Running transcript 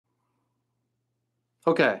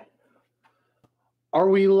Okay. Are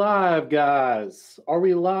we live, guys? Are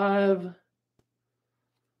we live?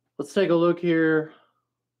 Let's take a look here.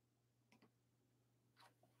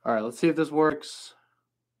 All right, let's see if this works.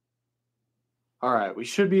 All right, we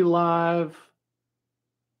should be live.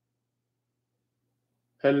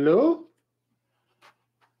 Hello?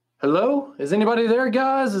 Hello? Is anybody there,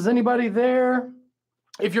 guys? Is anybody there?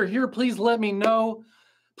 If you're here, please let me know.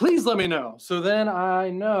 Please let me know. So then I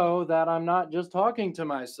know that I'm not just talking to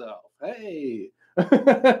myself. Hey.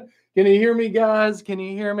 Can you hear me, guys? Can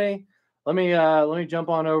you hear me? Let me jump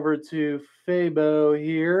on over to Fabo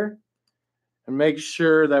here and make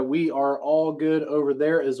sure that we are all good over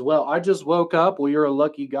there as well. I just woke up. Well, you're a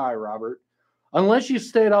lucky guy, Robert. Unless you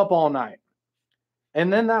stayed up all night.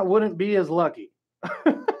 And then that wouldn't be as lucky.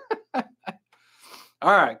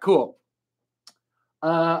 All right, cool.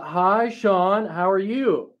 Hi, Sean. How are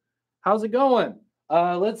you? How's it going?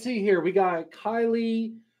 Let's see here. We got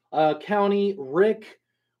Kylie, County, Rick.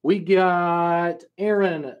 We got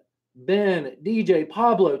Aaron, Ben, DJ,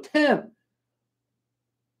 Pablo, Tim.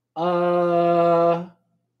 All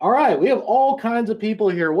right. We have all kinds of people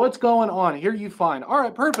here. What's going on? Here you find. All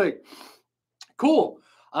right, perfect. Cool.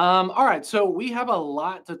 All right, so we have a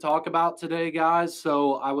lot to talk about today, guys.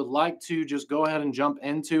 So I would like to just go ahead and jump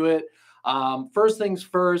into it. First things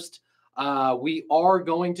first, we are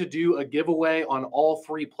going to do a giveaway on all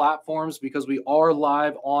 3 platforms because we are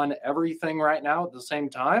live on everything right now at the same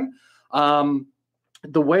time.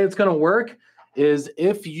 The way it's going to work is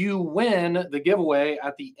if you win the giveaway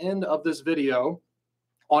at the end of this video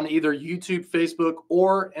on either YouTube, Facebook,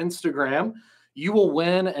 or Instagram, you will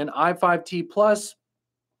win an i5T Plus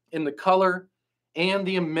in the color and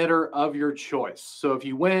the emitter of your choice. So if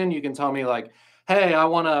you win, you can tell me like, hey, I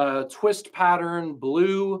want a twist pattern,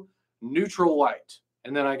 blue, neutral white.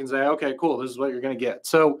 And then I can say, okay, cool, this is what you're going to get.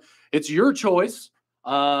 So it's your choice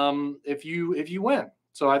if you win.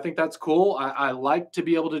 So I think that's cool. I like to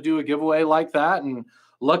be able to do a giveaway like that. And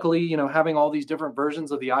luckily, you know, having all these different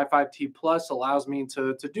versions of the i5T Plus allows me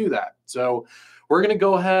to do that. So we're going to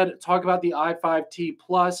go ahead and talk about the i5T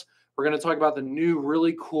Plus. We're going to talk about the new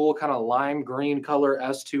really cool kind of lime green color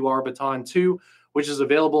S2R Baton 2, which is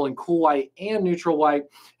available in cool white and neutral white.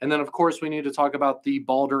 And then, of course, we need to talk about the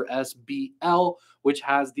Balder SBL, which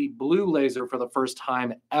has the blue laser for the first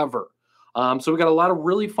time ever. So we got a lot of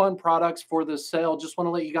really fun products for this sale. Just want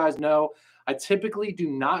to let you guys know, I typically do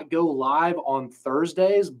not go live on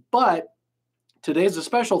Thursdays, but today's a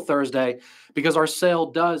special Thursday because our sale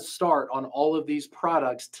does start on all of these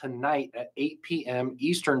products tonight at 8 p.m.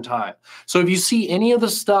 Eastern time. So if you see any of the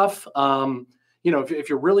stuff, you know, if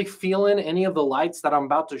you're really feeling any of the lights that I'm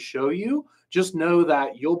about to show you, just know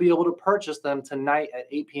that you'll be able to purchase them tonight at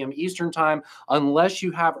 8 p.m. Eastern time unless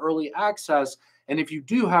you have early access. And if you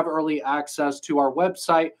do have early access to our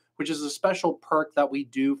website, which is a special perk that we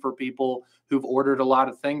do for people who've ordered a lot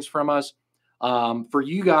of things from us, for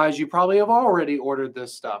you guys, you probably have already ordered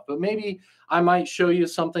this stuff, but maybe I might show you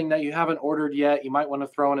something that you haven't ordered yet. You might want to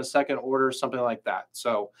throw in a second order, something like that.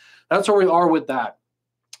 So that's where we are with that.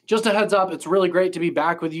 Just a heads up, it's really great to be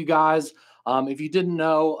back with you guys. If you didn't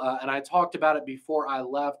know, and I talked about it before I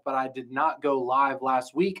left, but I did not go live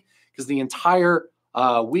last week because the entire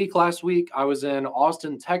week last week, I was in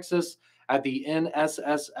Austin, Texas at the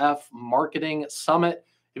NSSF Marketing Summit.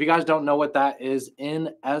 If you guys don't know what that is,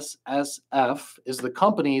 NSSF is the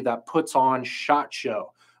company that puts on SHOT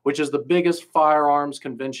Show, which is the biggest firearms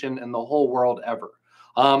convention in the whole world ever.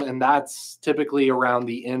 And that's typically around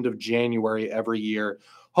the end of January every year.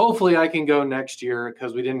 Hopefully I can go next year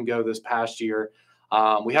because we didn't go this past year.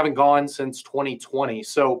 We haven't gone since 2020.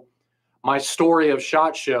 So my story of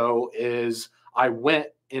SHOT Show is I went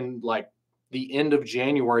in like the end of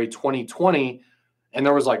January 2020, and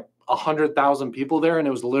there was like 100,000 people there, and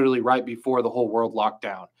it was literally right before the whole world locked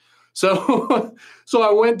down. So, so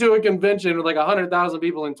I went to a convention with like 100,000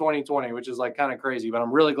 people in 2020, which is like kind of crazy, but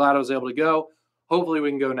I'm really glad I was able to go. Hopefully we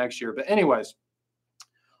can go next year. But anyways,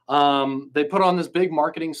 they put on this big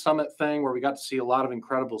marketing summit thing where we got to see a lot of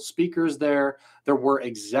incredible speakers there. There were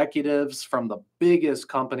executives from the biggest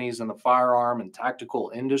companies in the firearm and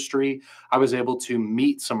tactical industry. I was able to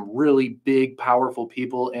meet some really big, powerful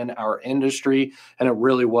people in our industry, and it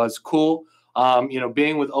really was cool. You know,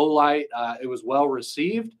 being with Olight, it was well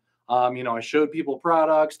received. You know, I showed people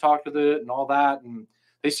products, talked with it and all that, and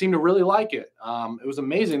they seemed to really like it. It was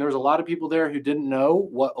amazing. There was a lot of people there who didn't know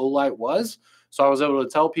what Olight was. So I was able to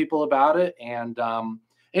tell people about it. And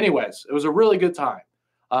anyways, it was a really good time.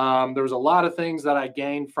 There was a lot of things that I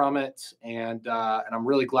gained from it. And I'm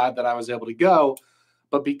really glad that I was able to go.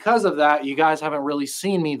 But because of that, you guys haven't really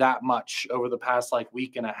seen me that much over the past like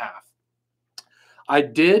week and a half. I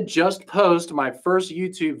did just post my first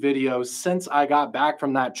YouTube video since I got back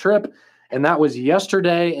from that trip, and that was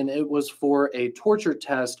yesterday, and it was for a torture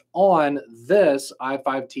test on this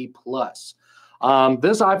i5T Plus.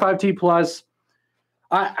 This i5T Plus,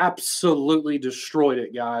 I absolutely destroyed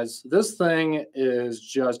it, guys. This thing is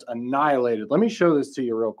just annihilated. Let me show this to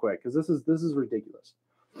you real quick because this is ridiculous.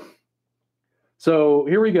 So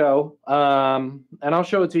here we go, and I'll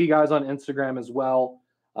show it to you guys on Instagram as well.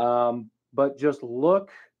 But just look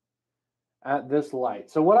at this light.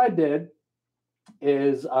 So what I did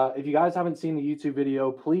is, if you guys haven't seen the YouTube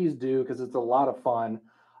video, please do, because it's a lot of fun.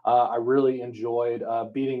 I really enjoyed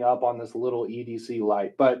beating up on this little EDC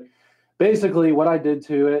light. But basically what I did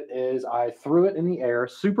to it is I threw it in the air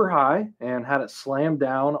super high and had it slam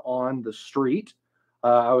down on the street.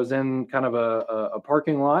 I was in kind of a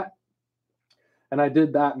parking lot. And I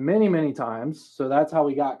did that many, many times. So that's how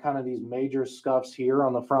we got kind of these major scuffs here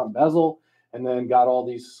on the front bezel, and then got all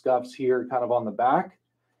these scuffs here kind of on the back.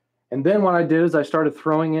 And then what I did is I started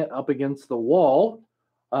throwing it up against the wall.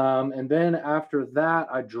 And then after that,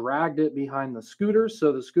 I dragged it behind the scooter.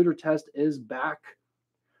 So the scooter test is back.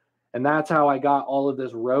 And that's how I got all of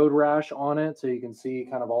this road rash on it. So you can see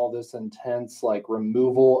kind of all this intense like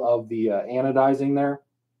removal of the anodizing there.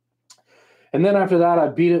 And then after that, I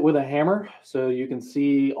beat it with a hammer. So you can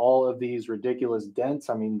see all of these ridiculous dents.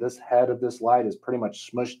 I mean, this head of this light is pretty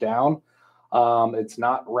much smushed down. It's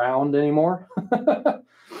not round anymore.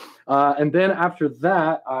 And then after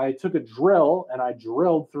that, I took a drill and I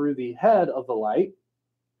drilled through the head of the light.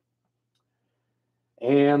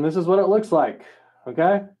 And this is what it looks like,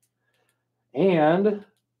 okay? And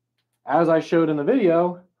as I showed in the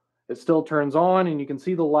video, it still turns on and you can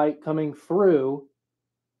see the light coming through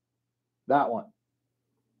that one.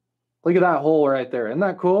 Look at that hole right there. Isn't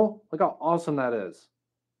that cool? Look how awesome that is.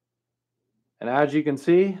 And as you can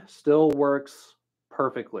see, still works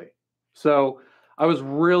perfectly. So I was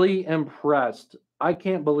really impressed. I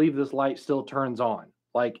can't believe this light still turns on.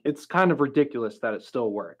 Like, it's kind of ridiculous that it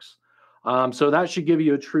still works. So that should give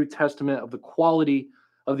you a true testament of the quality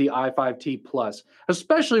of the i5T Plus,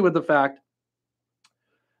 especially with the fact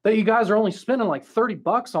that you guys are only spending like 30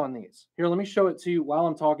 bucks on these. Here, let me show it to you while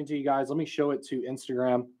I'm talking to you guys. Let me show it to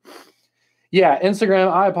Instagram. Yeah,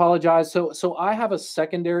 Instagram, I apologize. So I have a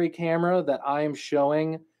secondary camera that I am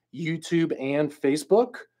showing YouTube and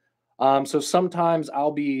Facebook. So sometimes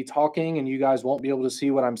I'll be talking and you guys won't be able to see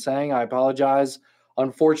what I'm saying. I apologize.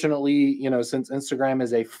 Unfortunately, you know, since Instagram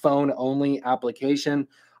is a phone-only application,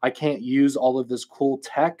 I can't use all of this cool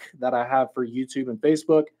tech that I have for YouTube and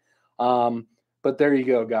Facebook. But there you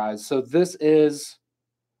go, guys. So this is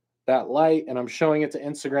that light, and I'm showing it to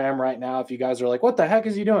Instagram right now. If you guys are like, what the heck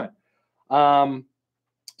is he doing?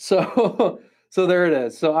 So there it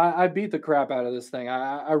is. So I beat the crap out of this thing.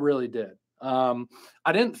 I really did. I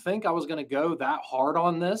didn't think I was going to go that hard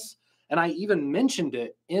on this. And I even mentioned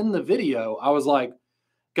it in the video. I was like,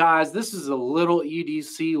 guys, this is a little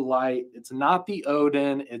EDC light. It's not the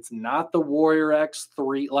Odin. It's not the Warrior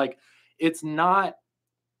X3. Like, it's not.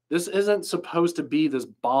 This isn't supposed to be this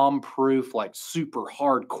bomb-proof, like super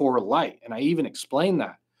hardcore light. And I even explained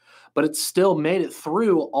that. But it still made it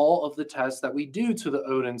through all of the tests that we do to the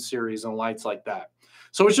Odin series and lights like that.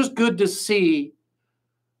 So it's just good to see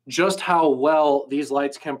just how well these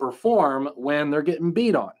lights can perform when they're getting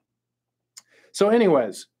beat on. So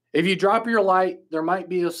anyways, if you drop your light, there might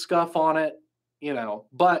be a scuff on it, you know,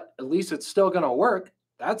 but at least it's still going to work.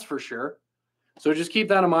 That's for sure. So just keep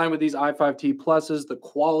that in mind with these i5T Pluses. The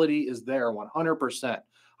quality is there 100%.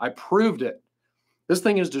 I proved it. This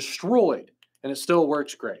thing is destroyed and it still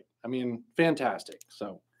works great. I mean, fantastic.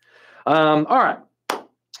 So, all right.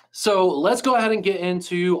 So let's go ahead and get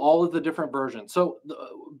into all of the different versions. So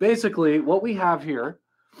basically what we have here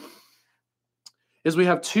is we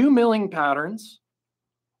have 2 milling patterns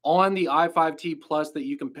on the i5T Plus that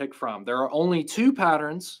you can pick from. There are only 2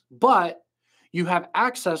 patterns, but you have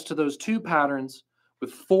access to those 2 patterns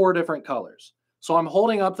with 4 different colors. So I'm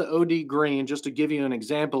holding up the OD green just to give you an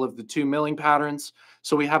example of the 2 milling patterns.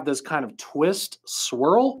 So we have this kind of twist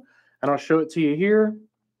swirl, and I'll show it to you here.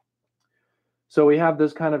 So we have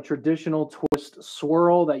this kind of traditional twist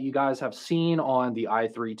swirl that you guys have seen on the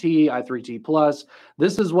i3T, i3T Plus.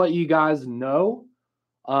 This is what you guys know.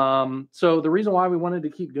 So the reason why we wanted to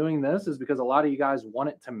keep doing this is because a lot of you guys want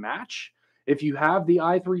it to match. If you have the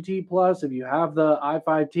i3T Plus, if you have the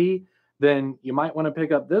i5T, then you might want to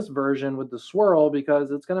pick up this version with the swirl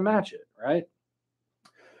because it's going to match it, right?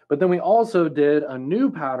 But then we also did a new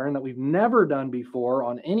pattern that we've never done before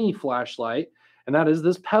on any flashlight, and that is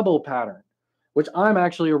this pebble pattern, which I'm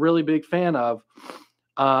actually a really big fan of.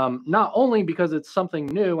 Not only because it's something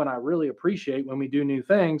new and I really appreciate when we do new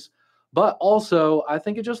things, but also I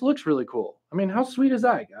think it just looks really cool. I mean, how sweet is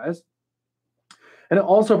that, guys? And it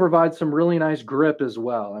also provides some really nice grip as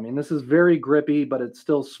well. I mean, this is very grippy, but it's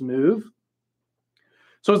still smooth.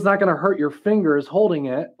 So it's not going to hurt your fingers holding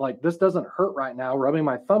it. Like this doesn't hurt right now, rubbing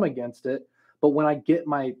my thumb against it. But when I get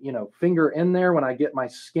my, finger in there, when I get my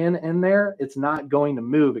skin in there, it's not going to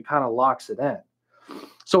move. It kind of locks it in.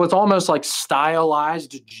 So it's almost like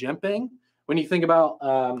stylized jimping. When you think about,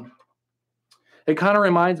 it kind of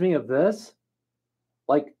reminds me of this.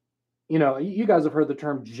 Like, you guys have heard the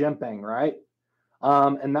term jimping, right?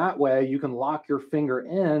 And that way you can lock your finger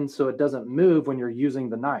in so it doesn't move when you're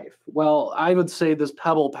using the knife. Well, I would say this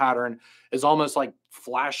pebble pattern is almost like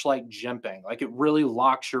flashlight jimping. Like it really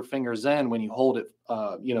locks your fingers in when you hold it,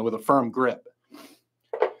 with a firm grip.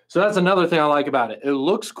 So that's another thing I like about it. It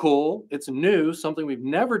looks cool. It's new, something we've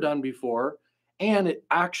never done before, and it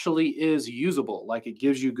actually is usable. Like it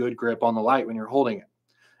gives you good grip on the light when you're holding it.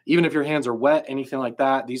 Even if your hands are wet, anything like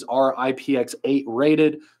that, these are IPX8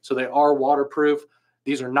 rated, so they are waterproof.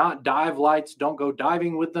 These are not dive lights. Don't go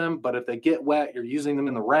diving with them, but if they get wet, you're using them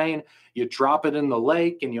in the rain, you drop it in the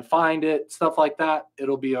lake and you find it, stuff like that,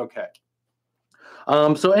 it'll be okay.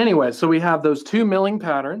 So anyway, so we have those 2 milling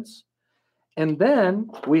patterns, and then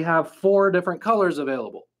we have 4 different colors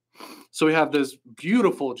available. So we have this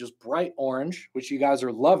beautiful, just bright orange, which you guys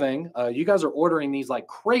are loving. You guys are ordering these like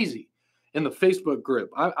crazy in the Facebook group.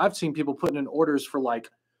 I've seen people putting in orders for like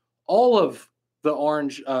all of the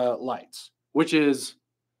orange lights, which is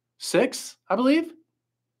 6, I believe.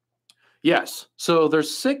 Yes. So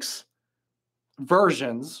there's 6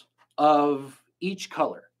 versions of each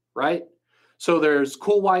color, right? So there's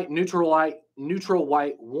cool white, neutral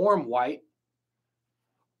white, warm white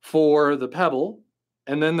for the pebble.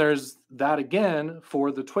 And then there's that again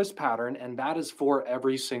for the twist pattern, and that is for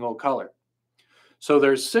every single color. So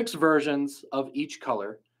there's 6 versions of each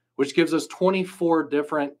color, which gives us 24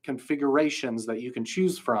 different configurations that you can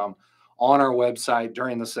choose from on our website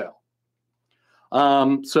during the sale.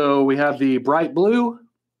 So we have the bright blue,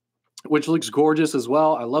 which looks gorgeous as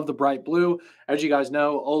well. I love the bright blue. As you guys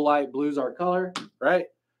know, Olight blue's our color, right?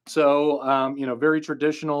 So, very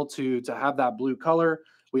traditional to have that blue color.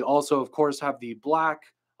 We also, of course, have the black,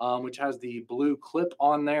 which has the blue clip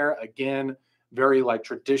on there. Again, very like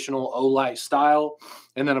traditional Olight style.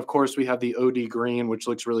 And then of course we have the OD green, which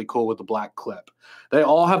looks really cool with the black clip. They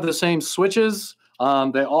all have the same switches.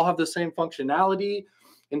 They all have the same functionality.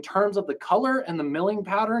 In terms of the color and the milling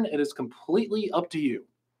pattern, it is completely up to you.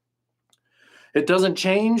 It doesn't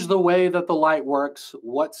change the way that the light works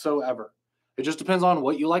whatsoever. It just depends on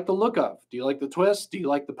what you like the look of. Do you like the twist? Do you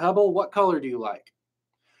like the pebble? What color do you like?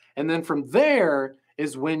 And then from there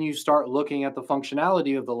is when you start looking at the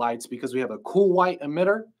functionality of the lights, because we have a cool white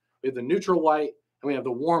emitter, we have the neutral white, and we have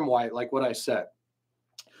the warm white, like what I said.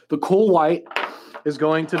 The cool white is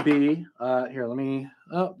going to be,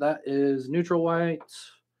 that is neutral white.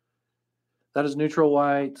 That is neutral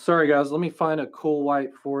white. Sorry, guys, let me find a cool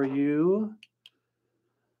white for you.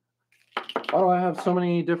 Why do I have so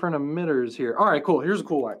many different emitters here? All right, cool. Here's a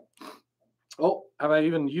cool white. Oh, have I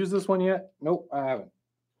even used this one yet? Nope, I haven't.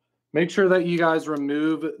 Make sure that you guys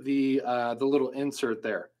remove the little insert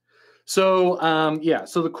there. So,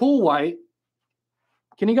 so the cool white,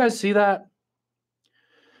 can you guys see that?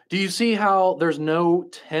 Do you see how there's no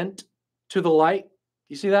tint to the light?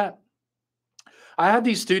 You see that? I have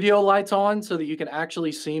these studio lights on so that you can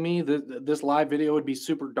actually see me. This live video would be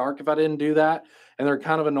super dark if I didn't do that, and they're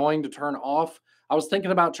kind of annoying to turn off. I was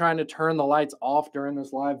thinking about trying to turn the lights off during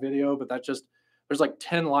this live video, but there's like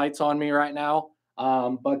 10 lights on me right now.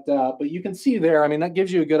 But you can see there, I mean, that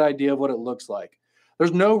gives you a good idea of what it looks like.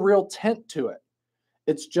 There's no real tint to it.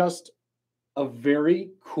 It's just a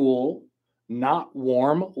very cool, not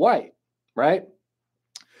warm white, right?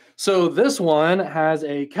 So this one has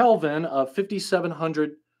a Kelvin of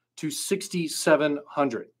 5,700 to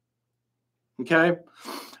 6,700. Okay.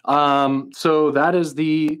 So that is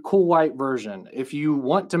the cool white version. If you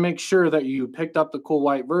want to make sure that you picked up the cool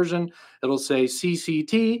white version, it'll say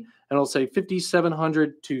CCT and it'll say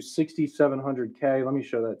 5,700 to 6,700K. Let me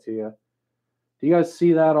show that to you. Do you guys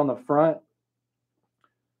see that on the front?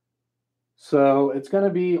 So it's going to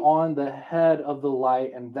be on the head of the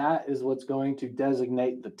light, and that is what's going to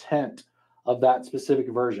designate the tint of that specific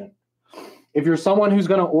version. If you're someone who's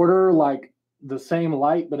going to order like the same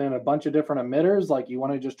light but in a bunch of different emitters, like you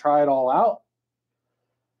want to just try it all out,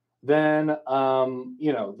 then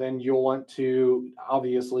then you'll want to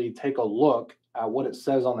obviously take a look at what it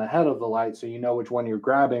says on the head of the light so you know which one you're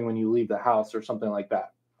grabbing when you leave the house or something like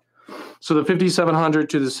that. So the 5,700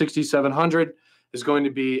 to the 6,700 is going to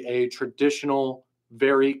be a traditional,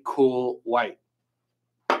 very cool white.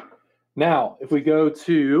 Now, if we go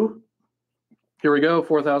to, here we go,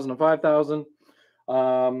 4,000 to 5,000.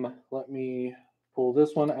 Let me pull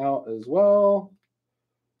this one out as well.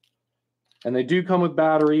 And they do come with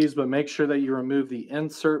batteries, but make sure that you remove the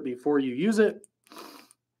insert before you use it.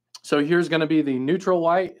 So here's going to be the neutral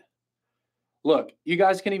white. Look, you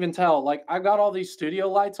guys can even tell, like I've got all these studio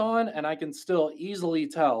lights on and I can still easily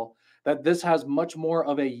tell that this has much more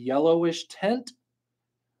of a yellowish tint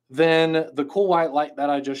than the cool white light that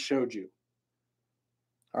I just showed you.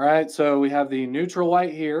 All right, so we have the neutral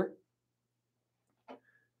white here.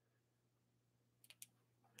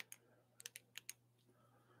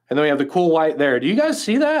 And then we have the cool white there. Do you guys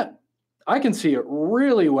see that? I can see it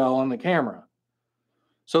really well on the camera.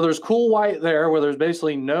 So there's cool white there where there's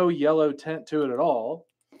basically no yellow tint to it at all.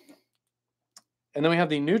 And then we have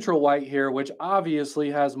the neutral white here, which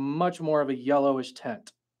obviously has much more of a yellowish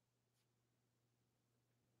tint.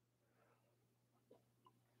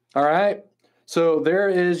 All right, so there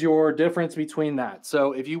is your difference between that.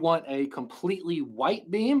 So if you want a completely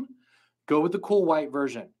white beam, go with the cool white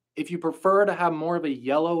version. If you prefer to have more of a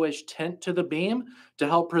yellowish tint to the beam to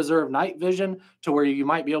help preserve night vision to where you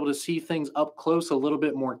might be able to see things up close a little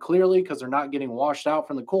bit more clearly because they're not getting washed out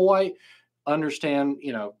from the cool white, understand,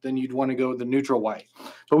 you know, then you'd want to go with the neutral white.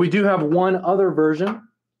 But we do have one other version,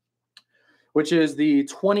 which is the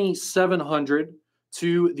 2700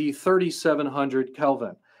 to the 3700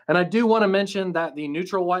 Kelvin. And I do want to mention that the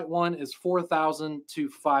neutral white one is 4,000 to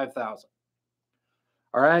 5,000.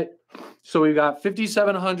 All right, so we've got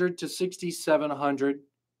 5,700 to 6,700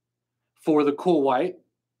 for the cool white.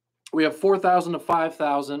 We have 4,000 to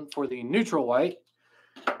 5,000 for the neutral white.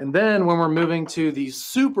 And then when we're moving to the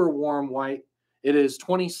super warm white, it is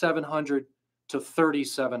 2,700 to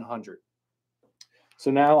 3,700.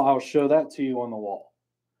 So now I'll show that to you on the wall.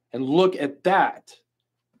 And look at that.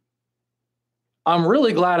 I'm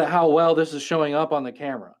really glad at how well this is showing up on the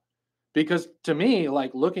camera. Because to me,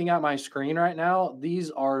 like looking at my screen right now,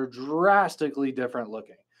 these are drastically different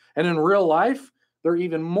looking. And in real life, they're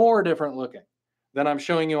even more different looking than I'm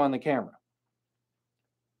showing you on the camera.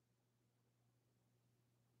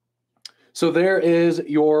 So there is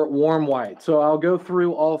your warm white. So I'll go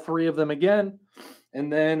through all three of them again,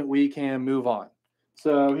 and then we can move on.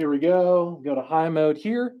 So here we go. Go to high mode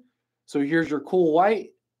here. So here's your cool white.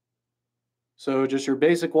 So just your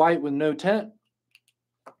basic white with no tint.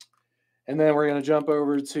 And then we're going to jump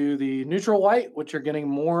over to the neutral white, which you're getting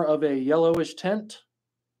more of a yellowish tint.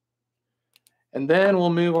 And then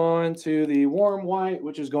we'll move on to the warm white,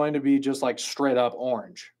 which is going to be just like straight up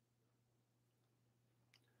orange.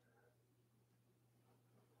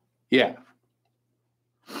 Yeah.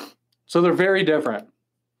 So they're very different.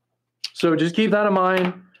 So just keep that in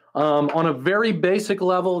mind. On a very basic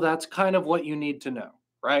level, that's kind of what you need to know,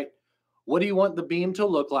 right? What do you want the beam to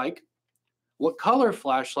look like? What color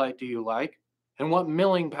flashlight do you like? And what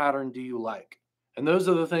milling pattern do you like? And those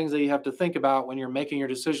are the things that you have to think about when you're making your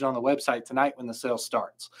decision on the website tonight when the sale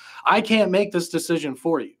starts. I can't make this decision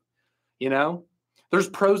for you. You know, there's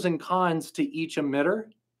pros and cons to each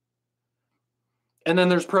emitter. And then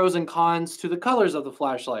there's pros and cons to the colors of the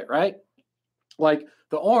flashlight, right? Like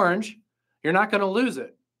the orange, you're not going to lose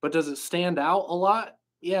it. But does it stand out a lot?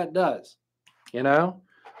 Yeah, it does. You know?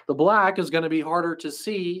 The black is going to be harder to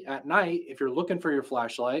see at night if you're looking for your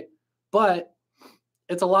flashlight, but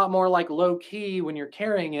it's a lot more like low key when you're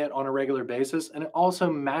carrying it on a regular basis, and it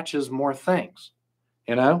also matches more things,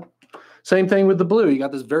 you know? Same thing with the blue. You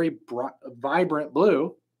got this very vibrant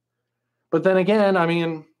blue, but then again, I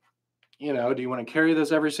mean, you know, do you want to carry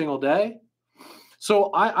this every single day?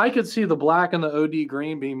 So I could see the black and the OD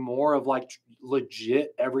green being more of like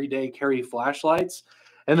legit everyday carry flashlights.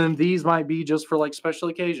 And then these might be just for like special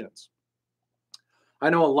occasions.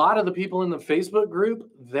 I know a lot of the people in the Facebook group,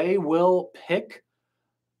 they will pick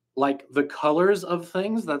like the colors of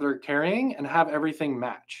things that they're carrying and have everything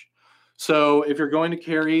match. So if you're going to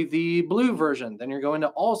carry the blue version, then you're going to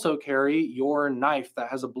also carry your knife that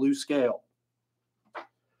has a blue scale.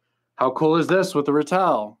 How cool is this with the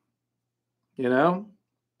Ratel? You know?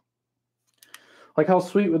 Like how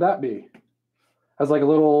sweet would that be? Has like a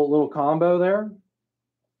little combo there.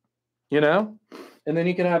 You know, and then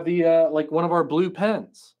you can have the like one of our blue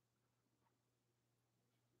pens.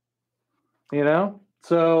 You know,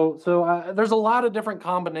 so there's a lot of different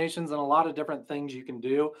combinations and a lot of different things you can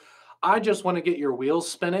do. I just want to get your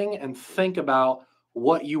wheels spinning and think about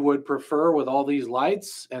what you would prefer with all these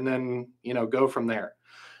lights, and then go from there.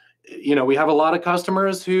 We have a lot of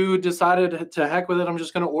customers who decided to heck with it. I'm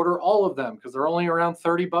just going to order all of them because they're only around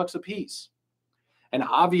 $30 a piece. And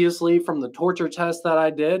obviously from the torture test that I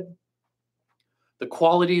did, the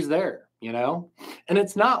quality's there, you know? And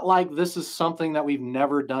it's not like this is something that we've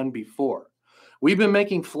never done before. We've been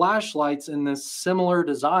making flashlights in this similar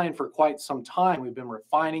design for quite some time. We've been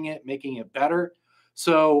refining it, making it better.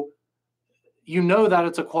 So you know that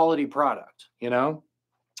it's a quality product, you know?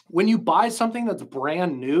 When you buy something that's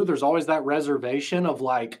brand new, there's always that reservation of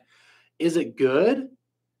like, is it good?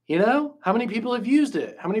 You know, how many people have used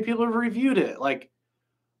it? How many people have reviewed it? Like,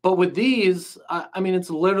 but with these, I mean, it's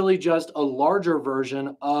literally just a larger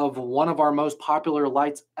version of one of our most popular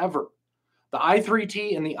lights ever. The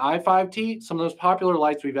i3T and the i5T, some of those popular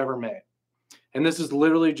lights we've ever made. And this is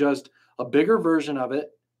literally just a bigger version of it.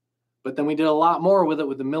 But then we did a lot more with it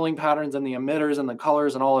with the milling patterns and the emitters and the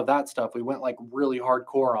colors and all of that stuff. We went like really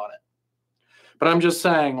hardcore on it. But I'm just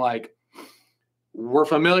saying, like, we're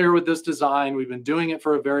familiar with this design. We've been doing it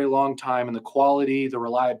for a very long time, and the quality, the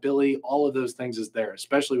reliability, all of those things is there,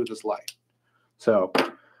 especially with this light. So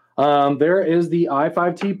there is the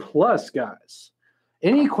i5T Plus, guys.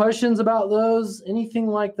 Any questions about those? Anything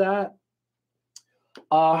like that?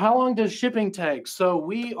 How long does shipping take? So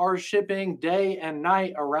we are shipping day and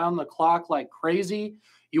night around the clock like crazy.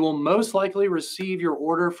 You will most likely receive your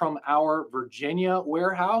order from our Virginia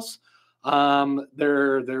warehouse.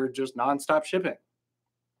 They're just nonstop shipping.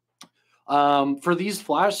 For these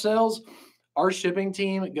flash sales, our shipping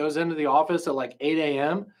team goes into the office at like 8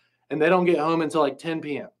 a.m. and they don't get home until like 10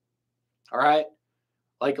 p.m. All right.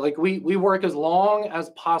 Like we work as long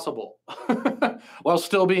as possible while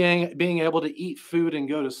still being able to eat food and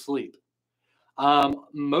go to sleep.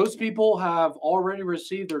 Most people have already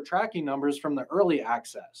received their tracking numbers from the early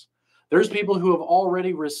access. There's people who have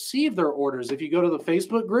already received their orders. If you go to the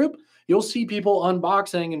Facebook group, you'll see people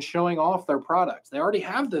unboxing and showing off their products. They already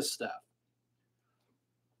have this stuff.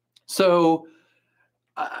 So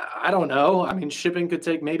I don't know. I mean, shipping could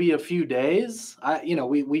take maybe a few days.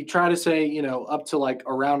 We try to say, up to like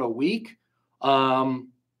around a week. But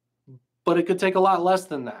it could take a lot less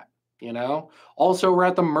than that, Also, we're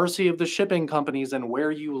at the mercy of the shipping companies and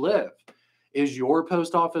where you live. Is your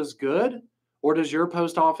post office good or does your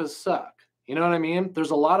post office suck? You know what I mean?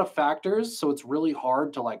 There's a lot of factors, so it's really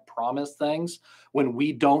hard to like promise things when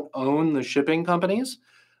we don't own the shipping companies.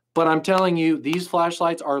 But I'm telling you, these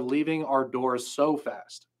flashlights are leaving our doors so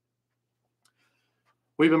fast.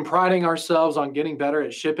 We've been priding ourselves on getting better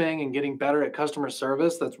at shipping and getting better at customer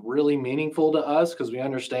service. That's really meaningful to us because we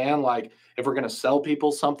understand, like, if we're going to sell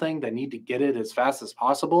people something, they need to get it as fast as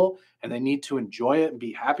possible and they need to enjoy it and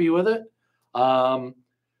be happy with it.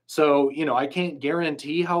 So, I can't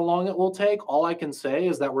guarantee how long it will take. All I can say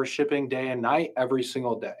is that we're shipping day and night every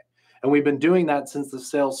single day. And we've been doing that since the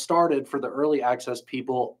sale started for the early access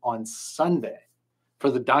people on Sunday, for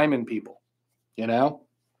the diamond people,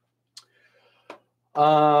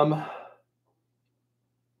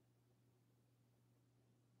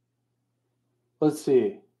 Let's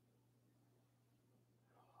see.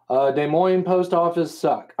 Des Moines post office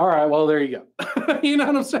suck. All right, well, there you go. You know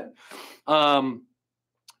what I'm saying?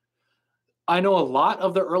 I know a lot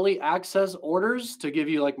of the early access orders, to give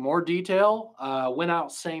you like more detail, went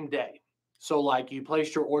out same day. So like you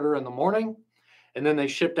placed your order in the morning and then they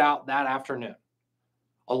shipped out that afternoon.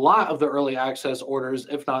 A lot of the early access orders,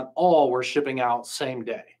 if not all, were shipping out same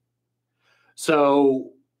day.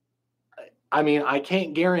 So, I mean, I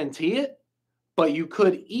can't guarantee it, but you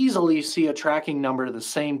could easily see a tracking number the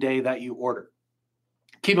same day that you order.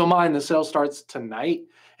 Keep in mind, the sale starts tonight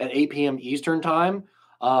at 8 p.m. Eastern time.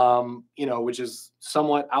 Which is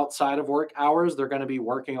somewhat outside of work hours. They're going to be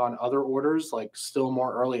working on other orders, like still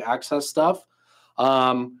more early access stuff.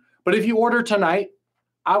 But if you order tonight,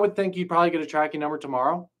 I would think you'd probably get a tracking number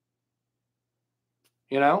tomorrow.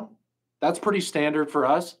 That's pretty standard for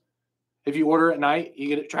us. If you order at night, you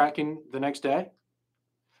get it tracking the next day.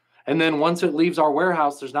 And then once it leaves our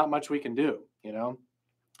warehouse, there's not much we can do, And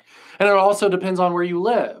it also depends on where you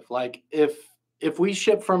live. Like if we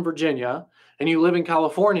ship from Virginia and you live in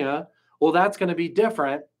California, well, that's going to be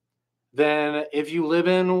different than if you live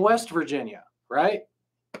in West Virginia, right?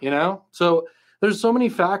 So there's so many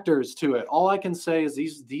factors to it. All I can say is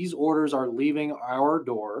these orders are leaving our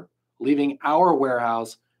door, leaving our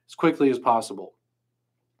warehouse as quickly as possible.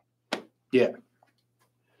 Yeah.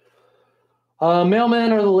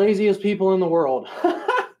 Mailmen are the laziest people in the world.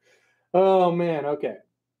 Oh, man. Okay.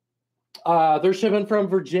 They're shipping from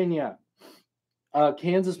Virginia.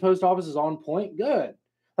 Kansas post office is on point. Good.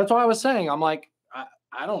 That's what I was saying. I'm like,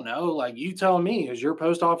 I don't know. Like, you tell me, is your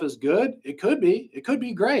post office good? It could be. It could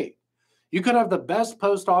be great. You could have the best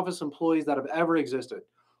post office employees that have ever existed.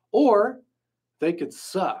 Or they could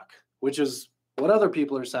suck, which is what other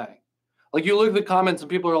people are saying. Like you look at the comments and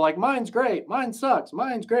people are like, mine's great, mine sucks,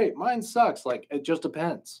 mine's great, mine sucks. Like it just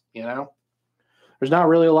depends, you know? There's not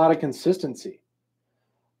really a lot of consistency.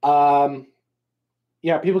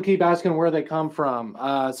 Yeah, people keep asking where they come from.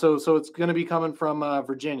 So it's going to be coming from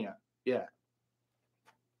Virginia. Yeah.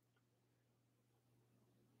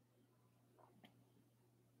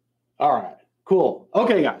 All right, cool.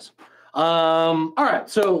 Okay, guys. All right,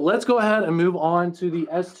 so let's go ahead and move on to the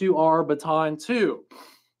S2R Baton 2.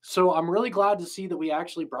 So I'm really glad to see that we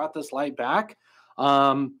actually brought this light back.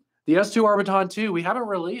 The S2R Baton 2, we haven't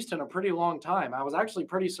released in a pretty long time. I was actually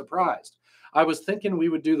pretty surprised. I was thinking we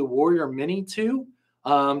would do the Warrior Mini 2,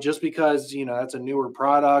 just because, you know, that's a newer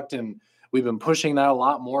product and we've been pushing that a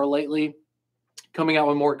lot more lately, coming out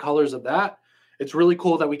with more colors of that. It's really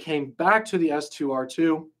cool that we came back to the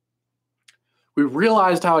S2R2. We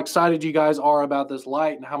realized how excited you guys are about this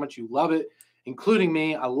light and how much you love it, including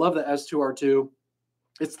me. I love the S2R2.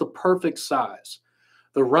 It's the perfect size.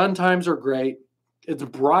 The run times are great. It's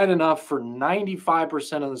bright enough for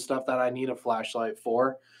 95% of the stuff that I need a flashlight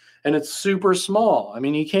for. And it's super small. I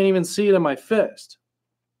mean, you can't even see it in my fist.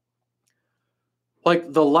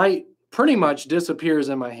 Like the light pretty much disappears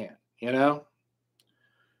in my hand, you know?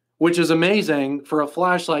 Which is amazing for a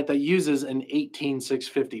flashlight that uses an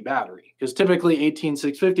 18650 battery, because typically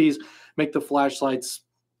 18650s make the flashlights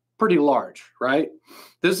pretty large, right?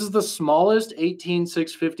 This is the smallest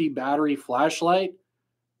 18650 battery flashlight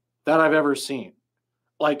that I've ever seen.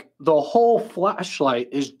 Like the whole flashlight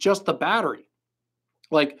is just the battery.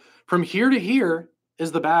 Like from here to here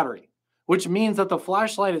is the battery, which means that the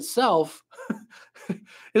flashlight itself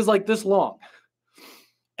is like this long.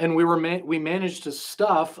 And we managed to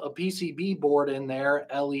stuff a PCB board in there,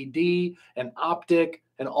 LED and optic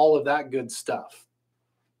and all of that good stuff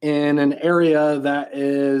in an area that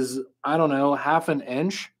is, I don't know, half an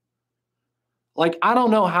inch. Like, I don't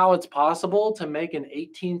know how it's possible to make an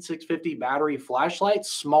 18650 battery flashlight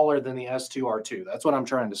smaller than the S2R2. That's what I'm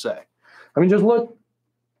trying to say. I mean, just look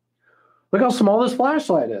how small this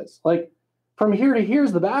flashlight is. Like, from here to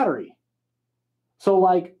here's the battery. So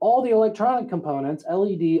like all the electronic components,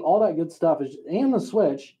 LED, all that good stuff is, and the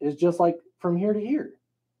switch is just like from here to here.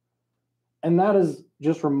 And that is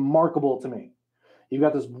just remarkable to me. You've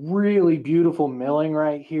got this really beautiful milling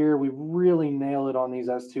right here. We really nail it on these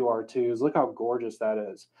S2R2s. Look how gorgeous that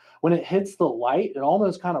is. When it hits the light, it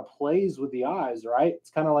almost kind of plays with the eyes, right?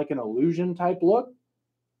 It's kind of like an illusion type look.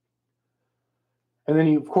 And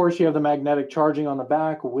then of course you have the magnetic charging on the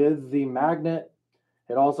back with the magnet.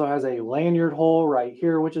 It also has a lanyard hole right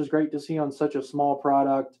here, which is great to see on such a small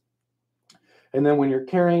product. And then when you're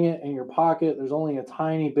carrying it in your pocket, there's only a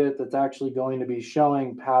tiny bit that's actually going to be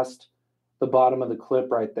showing past the bottom of the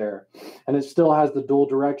clip right there. And it still has the dual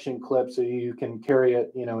direction clip so you can carry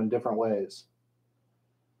it, you know, in different ways.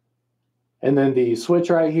 And then the switch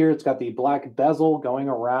right here, it's got the black bezel going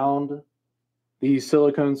around the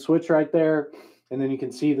silicone switch right there. And then you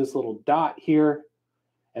can see this little dot here.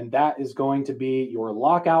 And that is going to be your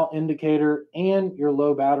lockout indicator and your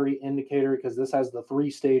low battery indicator, because this has the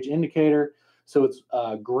 3-stage indicator. So it's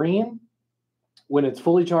green when it's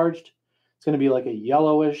fully charged. It's going to be like a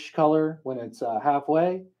yellowish color when it's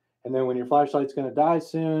halfway. And then when your flashlight's going to die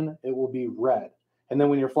soon, it will be red. And then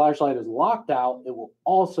when your flashlight is locked out, it will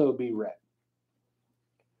also be red.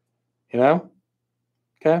 You know?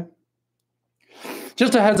 Okay.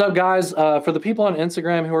 Just a heads up, guys, for the people on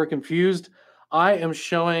Instagram who are confused, I am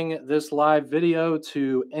showing this live video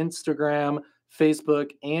to Instagram,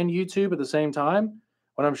 Facebook, and YouTube at the same time.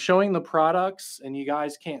 When I'm showing the products and you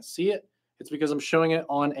guys can't see it, it's because I'm showing it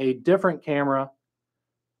on a different camera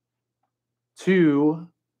to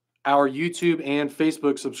our YouTube and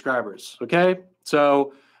Facebook subscribers, okay?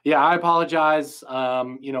 So, yeah, I apologize.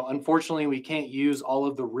 You know, unfortunately, we can't use all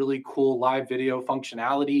of the really cool live video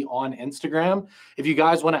functionality on Instagram. If you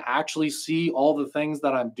guys want to actually see all the things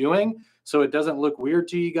that I'm doing, so it doesn't look weird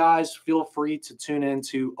to you guys, feel free to tune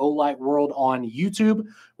into Olight World on YouTube,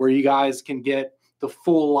 where you guys can get the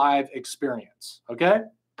full live experience, okay?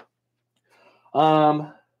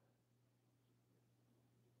 Cool.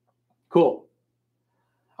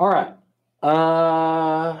 All right.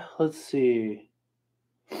 Let's see.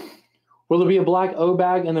 Will there be a black O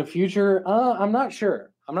bag in the future? I'm not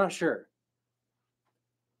sure. I'm not sure.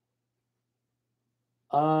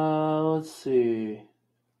 Let's see.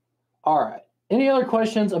 All right. Any other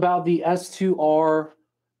questions about the S2R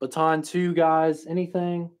Baton 2, guys?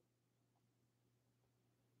 Anything?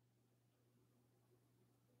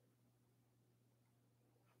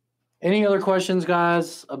 Any other questions,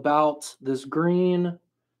 guys, about this green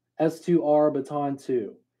S2R Baton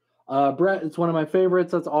 2? Brett, it's one of my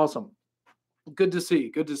favorites. That's awesome. Good to see.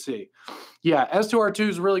 Good to see. Yeah, S2R2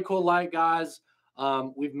 is a really cool light, guys.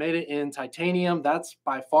 We've made it in titanium. That's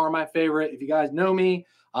by far my favorite. If you guys know me,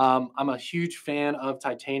 I'm a huge fan of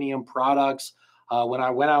titanium products. When I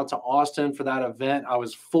went out to Austin for that event, I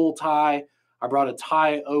was full tie. I brought a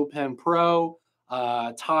tie O-Pen Pro,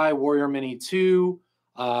 tie Warrior Mini 2,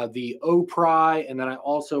 the O-Pry, and then I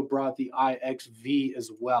also brought the IXV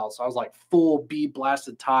as well. So I was like full bead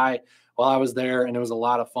blasted tie while I was there, and it was a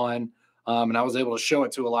lot of fun. And I was able to show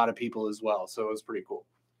it to a lot of people as well. So it was pretty cool.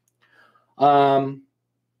 All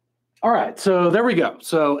right, so there we go.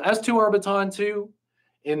 So S2 Arbiton 2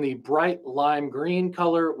 in the bright lime green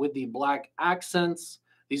color with the black accents.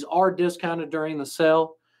 These are discounted during the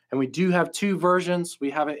sale. And we do have two versions.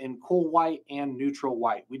 We have it in cool white and neutral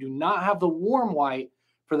white. We do not have the warm white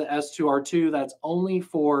for the S2R2. That's only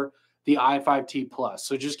for the i5T Plus.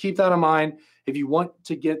 So just keep that in mind. If you want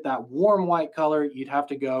to get that warm white color, you'd have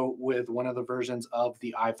to go with one of the versions of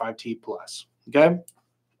the i5T Plus. Okay.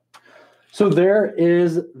 So there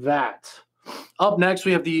is that. Up next,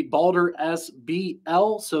 we have the Balder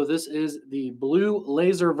SBL. So this is the blue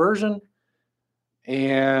laser version.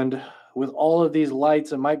 And with all of these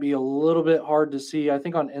lights, it might be a little bit hard to see. I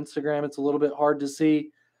think on Instagram, it's a little bit hard to see,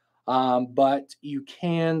 but you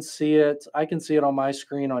can see it. I can see it on my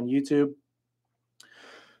screen on YouTube.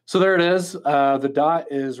 So there it is. The dot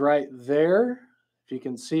is right there. If you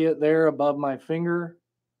can see it there above my finger.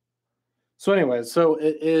 So anyway, so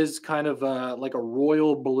it is kind of like a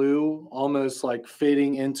royal blue, almost like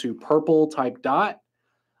fading into purple type dot.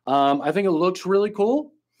 I think it looks really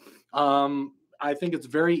cool. I think it's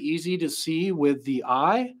very easy to see with the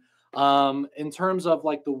eye. In terms of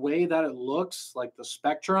like the way that it looks, like the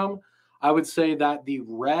spectrum, I would say that the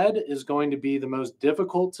red is going to be the most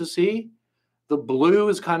difficult to see. The blue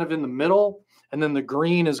is kind of in the middle, and then the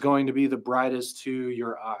green is going to be the brightest to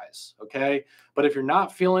your eyes, okay? But if you're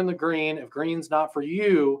not feeling the green, if green's not for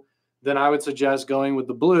you, then I would suggest going with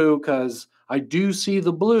the blue, because I do see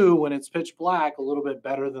the blue when it's pitch black a little bit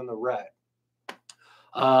better than the red.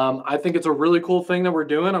 I think it's a really cool thing that we're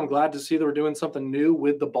doing. I'm glad to see that we're doing something new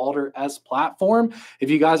with the Balder S platform. If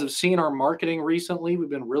you guys have seen our marketing recently, we've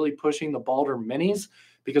been really pushing the Balder Minis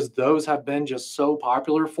because those have been just so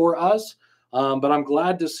popular for us. But I'm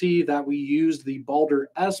glad to see that we used the Balder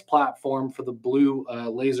S platform for the blue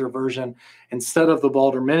laser version instead of the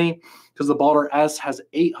Balder Mini, because the Balder S has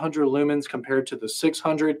 800 lumens compared to the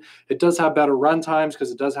 600. It does have better run times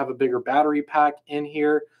because it does have a bigger battery pack in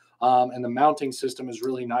here. And the mounting system is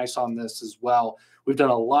really nice on this as well. We've done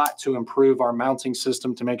a lot to improve our mounting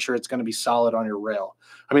system to make sure it's going to be solid on your rail.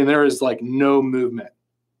 I mean, there is like no movement.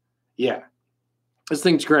 Yeah, this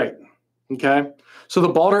thing's great. Okay, so the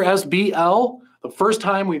Balder SBL, the first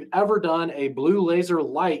time we've ever done a blue laser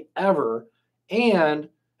light ever, and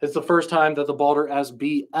it's the first time that the Balder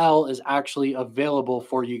SBL is actually available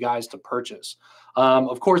for you guys to purchase.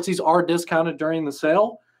 Of course, these are discounted during the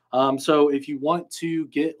sale. So if you want to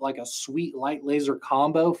get like a sweet light laser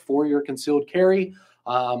combo for your concealed carry,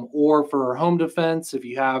 or for home defense, if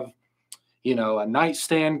you have, you know, a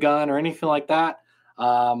nightstand gun or anything like that,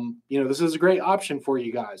 you know, this is a great option for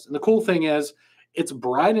you guys. And the cool thing is it's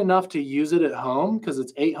bright enough to use it at home because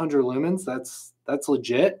it's 800 lumens. That's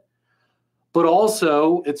legit. But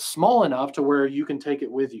also it's small enough to where you can take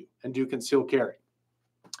it with you and do concealed carry.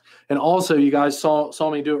 And also you guys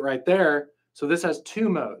saw me do it right there. So this has two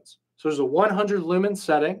modes. So there's a 100 lumen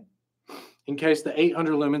setting in case the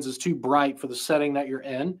 800 lumens is too bright for the setting that you're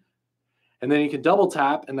in. And then you can double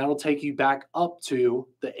tap and that'll take you back up to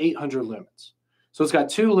the 800 lumens. So it's got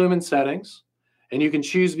two lumen settings, and you can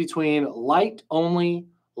choose between light only,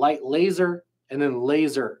 light laser, and then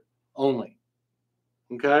laser only.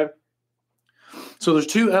 Okay? So there's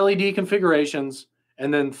two LED configurations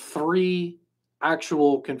and then three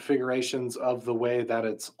actual configurations of the way that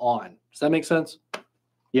it's on. Does that make sense?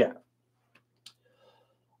 Yeah.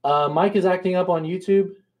 Mike is acting up on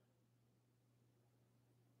YouTube.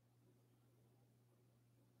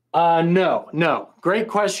 No. Great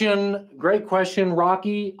question,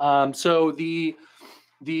 Rocky. So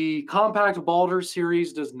the compact Balder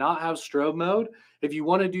series does not have strobe mode. If you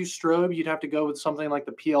want to do strobe, you'd have to go with something like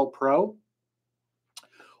the PL Pro.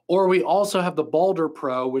 Or we also have the Balder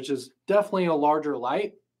Pro, which is definitely a larger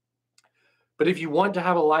light. But if you want to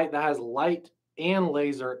have a light that has light and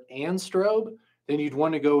laser and strobe, then you'd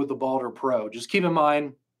want to go with the Balder Pro. Just keep in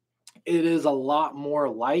mind, it is a lot more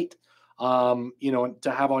light, you know,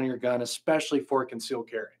 to have on your gun, especially for concealed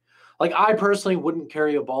carry. Like I personally wouldn't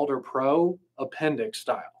carry a Balder Pro appendix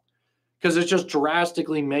style because it's just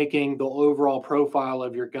drastically making the overall profile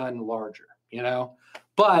of your gun larger, you know.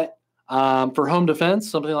 But For home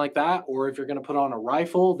defense, something like that, or if you're going to put on a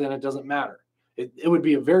rifle, then it doesn't matter. It would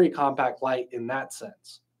be a very compact light in that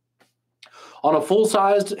sense. On a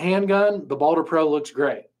full-sized handgun, the Balder Pro looks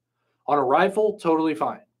great. On a rifle, totally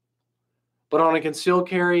fine. But on a concealed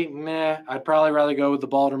carry, meh, I'd probably rather go with the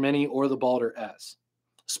Balder Mini or the Balder S,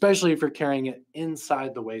 especially if you're carrying it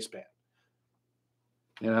inside the waistband.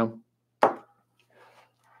 You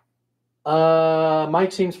know?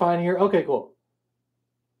 Mike seems fine here. Okay, cool.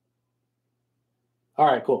 All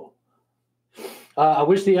right, cool. I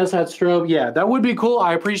wish the S had strobe. Yeah, that would be cool.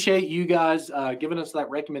 I appreciate you guys giving us that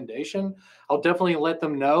recommendation. I'll definitely let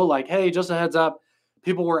them know, like, hey, just a heads up,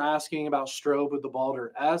 people were asking about strobe with the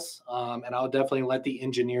Balder S, and I'll definitely let the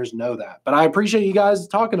engineers know that. But I appreciate you guys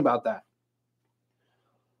talking about that.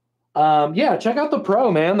 Yeah, check out the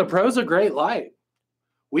Pro, man. The Pro's a great light.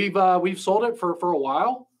 We've sold it for a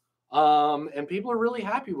while, and people are really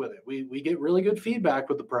happy with it. We get really good feedback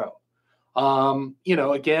with the Pro. You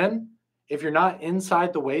know, again, if you're not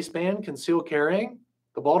inside the waistband concealed carrying,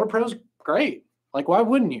 the Balder Pro's great. Like, why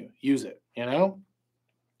wouldn't you use it? You know,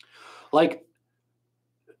 like,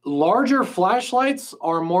 larger flashlights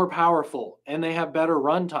are more powerful and they have better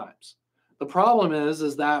run times. The problem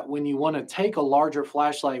is that when you want to take a larger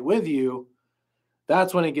flashlight with you,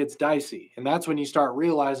 that's when it gets dicey. And that's when you start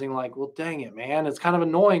realizing, like, well, dang it, man, it's kind of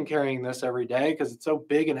annoying carrying this every day because it's so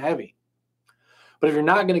big and heavy. But if you're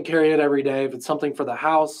not going to carry it every day, if it's something for the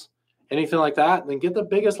house, anything like that, then get the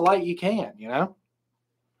biggest light you can, you know?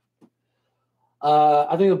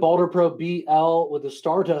 I think the Balder Pro BL with the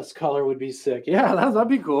Stardust color would be sick. Yeah, that'd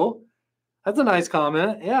be cool. That's a nice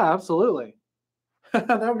comment. Yeah, absolutely.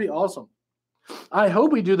 That would be awesome. I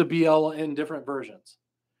hope we do the BL in different versions.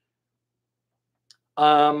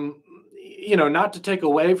 You know, not to take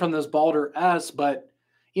away from this Balder S, but,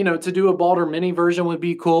 you know, to do a Balder Mini version would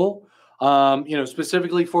be cool. You know,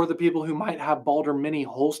 specifically for the people who might have Balder Mini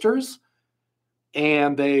holsters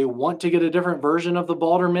and they want to get a different version of the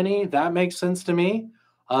Balder Mini, that makes sense to me.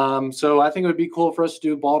 So I think it would be cool for us to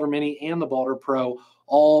do Balder Mini and the Balder Pro,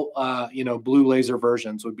 all, you know, blue laser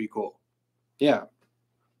versions would be cool. Yeah.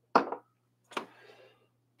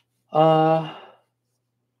 I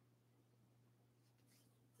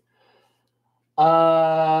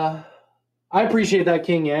appreciate that,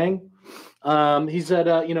 King Yang. He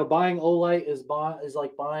said, you know, buying Olight is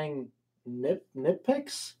like buying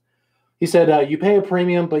nitpicks. He said, you pay a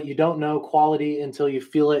premium, but you don't know quality until you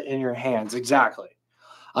feel it in your hands. Exactly.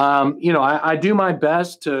 You know, I do my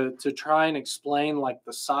best to try and explain, like,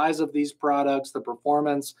 the size of these products, the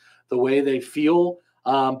performance, the way they feel,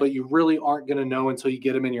 but you really aren't going to know until you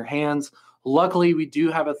get them in your hands. Luckily, we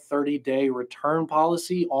do have a 30-day return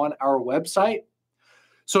policy on our website.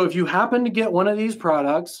 So if you happen to get one of these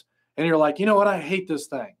products and you're like, you know what, I hate this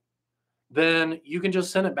thing, then you can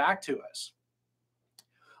just send it back to us.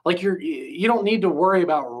 Like, you don't need to worry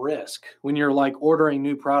about risk when you're, like, ordering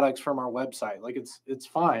new products from our website. Like, it's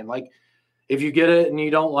fine. Like, if you get it and you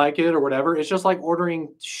don't like it or whatever, it's just like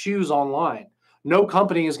ordering shoes online. No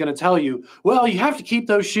company is going to tell you, well, you have to keep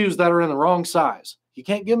those shoes that are in the wrong size. You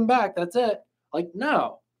can't give them back. That's it. Like,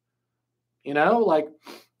 no. You know, like,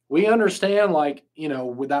 we understand, like, you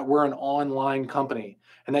know, that we're an online company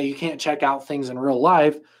and that you can't check out things in real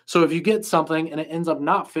life. So if you get something and it ends up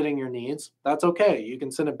not fitting your needs, that's okay. You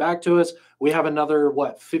can send it back to us. We have another,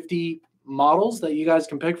 50 models that you guys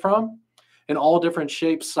can pick from in all different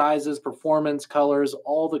shapes, sizes, performance, colors,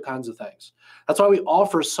 all the kinds of things. That's why we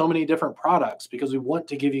offer so many different products, because we want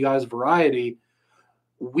to give you guys variety.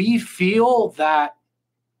 We feel that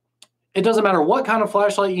it doesn't matter what kind of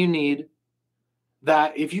flashlight you need,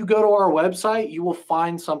 that if you go to our website, you will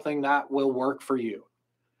find something that will work for you.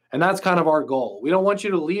 And that's kind of our goal. We don't want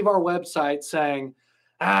you to leave our website saying,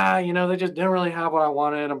 you know, they just didn't really have what I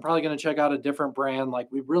wanted. I'm probably going to check out a different brand.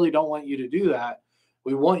 Like, we really don't want you to do that.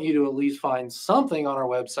 We want you to at least find something on our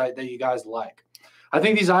website that you guys like. I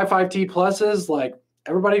think these i5T Pluses, like,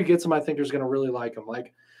 everybody who gets them, I think is going to really like them.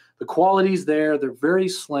 Like, the quality's there. They're very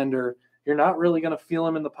slender. You're not really going to feel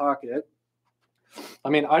them in the pocket. I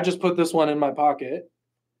mean, I just put this one in my pocket.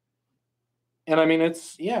 And I mean,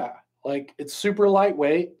 it's super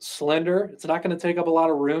lightweight, slender. It's not going to take up a lot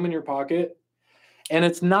of room in your pocket. And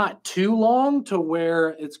it's not too long to where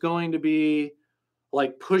it's going to be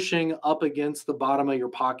like pushing up against the bottom of your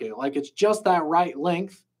pocket. Like, it's just that right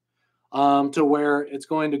length to where it's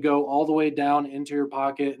going to go all the way down into your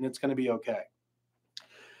pocket and it's going to be okay.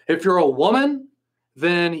 If you're a woman,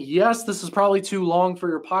 then yes, this is probably too long for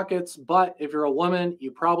your pockets. But if you're a woman,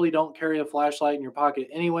 you probably don't carry a flashlight in your pocket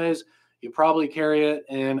anyways. You probably carry it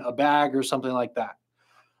in a bag or something like that.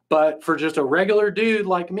 But for just a regular dude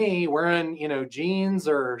like me wearing, jeans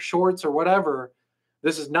or shorts or whatever,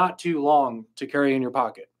 this is not too long to carry in your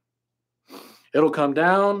pocket. It'll come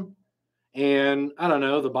down, and I don't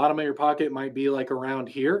know, the bottom of your pocket might be like around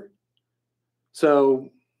here. So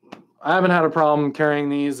I haven't had a problem carrying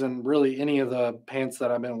these in really any of the pants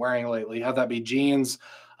that I've been wearing lately. Have that be jeans,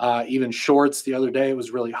 even shorts. The other day it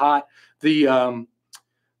was really hot. The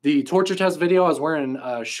torture test video, I was wearing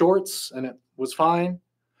shorts and it was fine.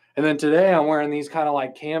 And then today I'm wearing these kind of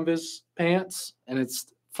like canvas pants and it's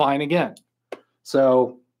fine again.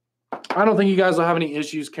 So I don't think you guys will have any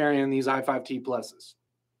issues carrying these i5T pluses.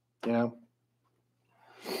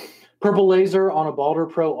 Purple laser on a Balder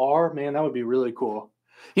Pro R, man, that would be really cool.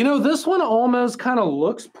 This one almost kind of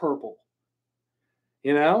looks purple.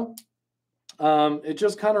 It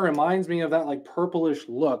just kind of reminds me of that like purplish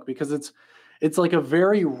look because it's like a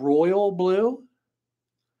very royal blue.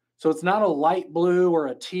 So it's not a light blue or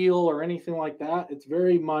a teal or anything like that. It's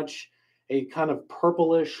very much a kind of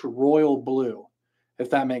purplish royal blue,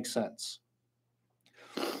 if that makes sense.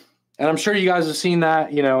 And I'm sure you guys have seen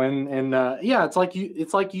that, yeah, it's like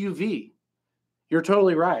UV. You're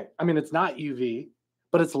totally right. I mean, it's not UV,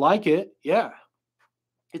 but it's like it. Yeah.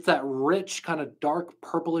 It's that rich kind of dark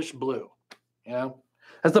purplish blue.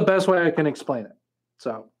 That's the best way I can explain it.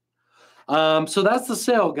 So that's the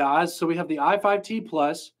sale, guys. So we have the i5T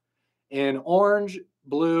Plus in orange,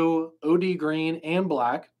 blue, OD green, and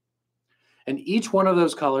black. And each one of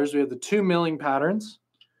those colors, we have the 2 milling patterns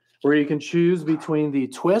where you can choose between the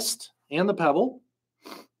twist and the pebble.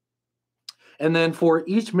 And then for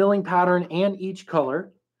each milling pattern and each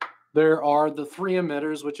color, there are the 3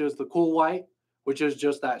 emitters, which is the cool white, which is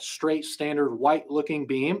just that straight standard white looking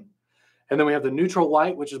beam. And then we have the neutral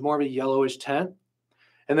white, which is more of a yellowish tint.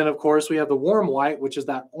 And then, of course, we have the warm white, which is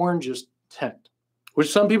that orangish tint,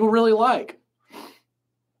 which some people really like.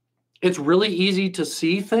 It's really easy to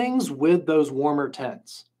see things with those warmer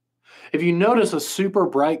tints. If you notice a super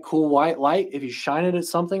bright, cool white light, if you shine it at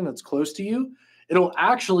something that's close to you, it'll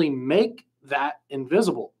actually make that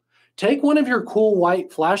invisible. Take one of your cool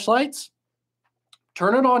white flashlights,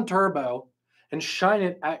 turn it on turbo, and shine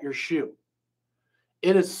it at your shoe.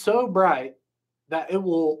 It is so bright that it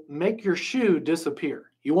will make your shoe disappear.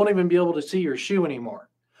 You won't even be able to see your shoe anymore.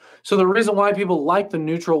 So the reason why people like the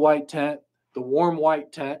neutral white tint, the warm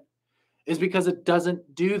white tint, is because it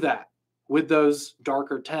doesn't do that with those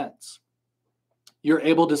darker tints. You're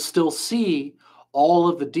able to still see all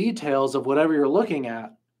of the details of whatever you're looking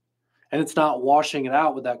at, and it's not washing it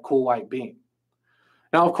out with that cool white beam.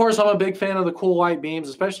 Now, of course, I'm a big fan of the cool white beams,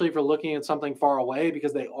 especially if you're looking at something far away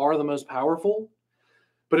because they are the most powerful.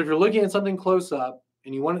 But if you're looking at something close up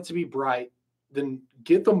and you want it to be bright, then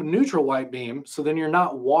get the neutral white beam so then you're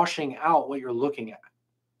not washing out what you're looking at.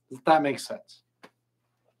 If that makes sense.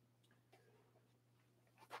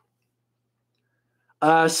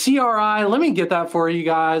 CRI, let me get that for you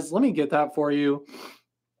guys. Let me get that for you.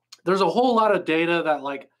 There's a whole lot of data that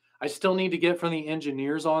I still need to get from the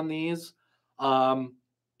engineers on these. I'm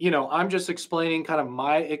just explaining kind of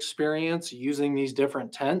my experience using these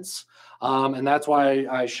different tints. And that's why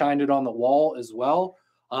I shined it on the wall as well,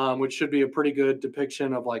 which should be a pretty good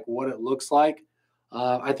depiction of what it looks like.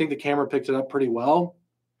 I think the camera picked it up pretty well.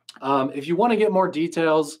 If you want to get more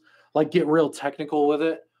details, get real technical with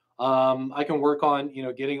it, I can work on,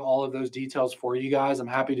 getting all of those details for you guys. I'm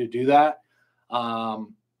happy to do that.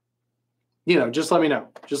 Just let me know.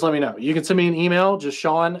 Just let me know. You can send me an email, just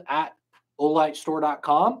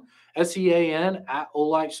Sean@olightstore.com,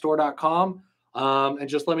 SEAN@olightstore.com. And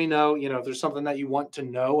just let me know, if there's something that you want to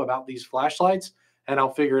know about these flashlights, and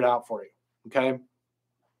I'll figure it out for you. Okay.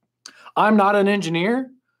 I'm not an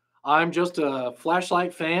engineer. I'm just a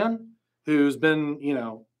flashlight fan who's been,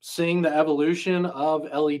 seeing the evolution of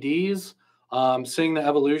LEDs, seeing the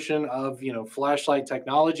evolution of, flashlight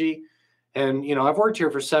technology. And, I've worked here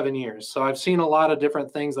for 7 years. So I've seen a lot of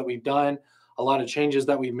different things that we've done, a lot of changes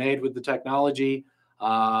that we've made with the technology.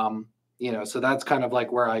 So that's kind of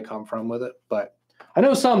where I come from with it. But I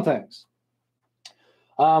know some things.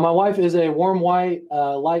 My wife is a warm white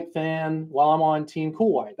light fan while I'm on Team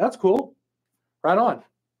Cool White. That's cool. Right on.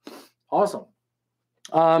 Awesome.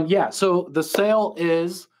 So the sale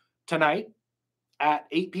is tonight at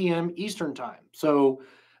 8 p.m. Eastern time. So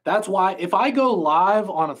that's why if I go live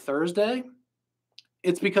on a Thursday,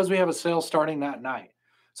 it's because we have a sale starting that night.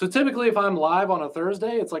 So typically if I'm live on a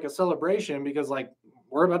Thursday, it's like a celebration because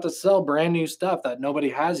we're about to sell brand new stuff that nobody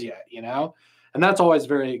has yet, and that's always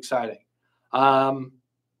very exciting. And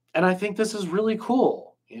I think this is really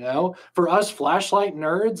cool, for us flashlight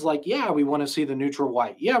nerds, yeah, we want to see the neutral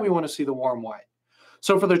white. Yeah, we want to see the warm white.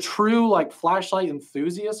 So for the true like flashlight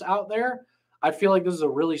enthusiasts out there, I feel like this is a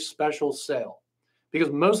really special sale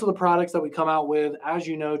because most of the products that we come out with, as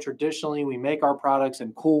you know, traditionally we make our products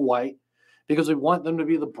in cool white because we want them to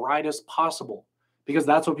be the brightest possible because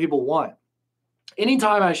that's what people want.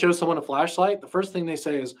 Anytime I show someone a flashlight, the first thing they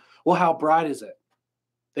say is, well, how bright is it?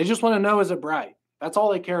 They just want to know, is it bright? That's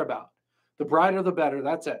all they care about. The brighter, the better.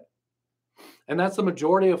 That's it. And that's the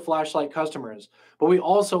majority of flashlight customers. But we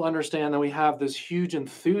also understand that we have this huge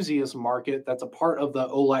enthusiast market that's a part of the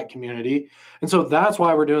Olight community. And so that's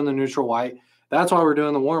why we're doing the neutral white. That's why we're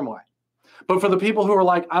doing the warm white. But for the people who are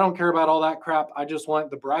like, I don't care about all that crap. I just want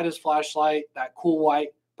the brightest flashlight, that cool white.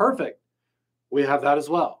 Perfect. We have that as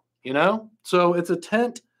well, you know? So it's a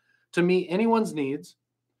tent to meet anyone's needs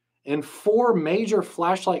in 4 major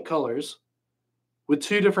flashlight colors with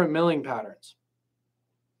 2 different milling patterns.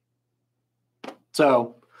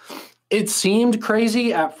 So it seemed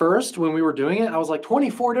crazy at first when we were doing it. I was like,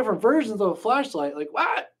 24 different versions of a flashlight. Like,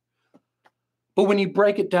 what? But when you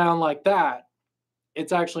break it down like that,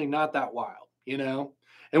 it's actually not that wild, you know?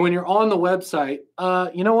 And when you're on the website,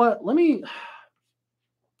 you know what? Let me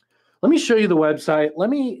show you the website.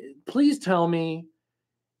 Please tell me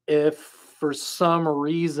if for some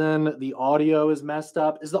reason the audio is messed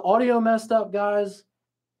up. Is the audio messed up, guys?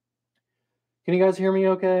 Can you guys hear me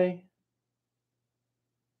okay?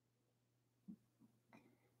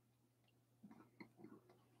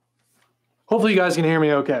 Hopefully you guys can hear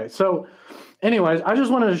me okay. So anyways, I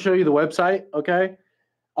just wanted to show you the website, okay?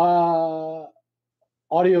 Audio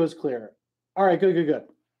is clear. All right, good.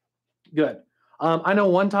 I know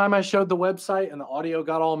one time I showed the website and the audio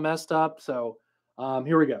got all messed up, so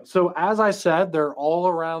here we go. So as I said, they're all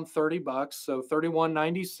around $30, so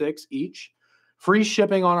 $31.96 each. Free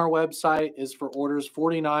shipping on our website is for orders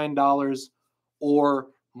 $49 or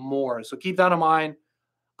more. So keep that in mind.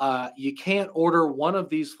 You can't order one of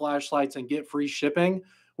these flashlights and get free shipping,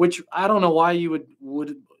 which I don't know why you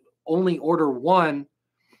would only order one,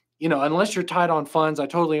 you know, unless you're tight on funds. I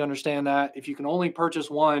totally understand that. If you can only purchase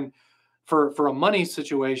one for a money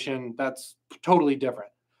situation, that's totally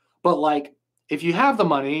different. But like, if you have the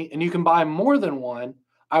money and you can buy more than one,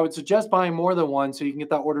 I would suggest buying more than one so you can get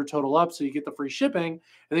that order total up so you get the free shipping.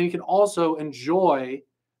 And then you can also enjoy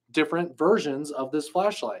different versions of this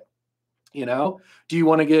flashlight. You know, do you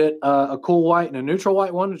want to get a cool white and a neutral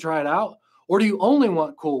white one to try it out? Or do you only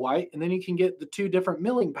want cool white and then you can get the 2 different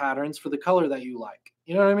milling patterns for the color that you like?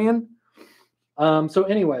 You know what I mean? So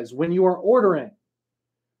anyways, when you are ordering,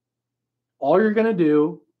 all you're going to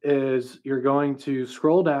do is you're going to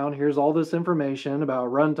scroll down. Here's all this information about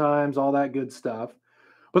run times, all that good stuff.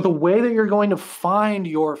 But the way that you're going to find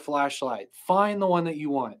your flashlight, find the one that you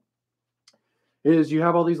want, is you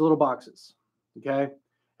have all these little boxes, okay?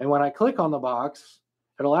 And when I click on the box,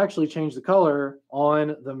 it'll actually change the color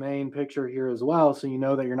on the main picture here as well, so you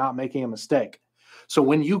know that you're not making a mistake. So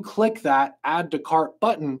when you click that Add to Cart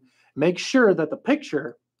button, make sure that the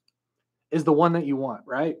picture is the one that you want,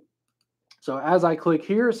 right? So as I click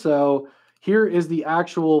here, so here is the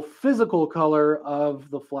actual physical color of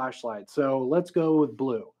the flashlight. So let's go with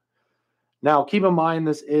blue. Now, keep in mind,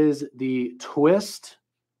 this is the twist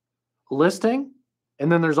listing,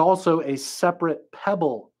 and then there's also a separate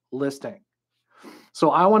pebble listing. So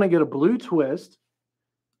I want to get a blue twist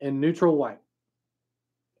in neutral white.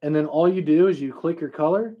 And then all you do is you click your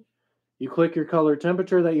color, you click your color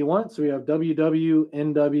temperature that you want. So we have WW,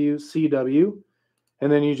 NW, CW,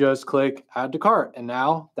 and then you just click Add to Cart. And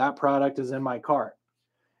now that product is in my cart.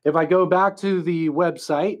 If I go back to the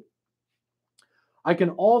website, I can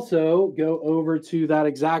also go over to that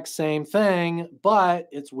exact same thing, but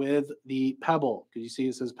it's with the pebble. Because you see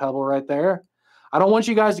it says pebble right there. I don't want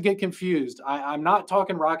you guys to get confused. I'm not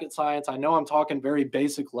talking rocket science. I know I'm talking very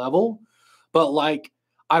basic level, but like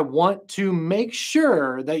I want to make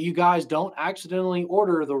sure that you guys don't accidentally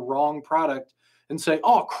order the wrong product and say,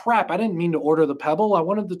 oh crap, I didn't mean to order the pebble. I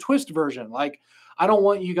wanted the twist version. Like I don't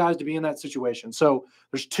want you guys to be in that situation. So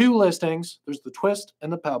there's 2 listings. There's the twist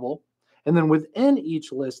and the pebble. And then within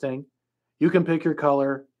each listing, you can pick your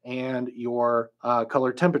color and your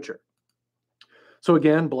color temperature. So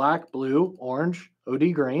again, black, blue, orange,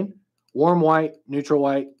 OD green, warm white, neutral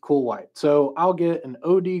white, cool white. So I'll get an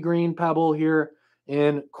OD green pebble here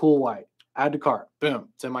in cool white. Add to cart. Boom,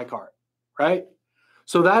 it's in my cart, right?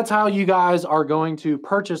 So that's how you guys are going to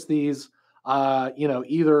purchase these, you know,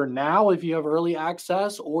 either now if you have early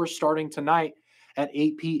access or starting tonight at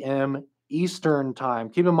 8 p.m. Eastern time.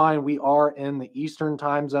 Keep in mind, we are in the Eastern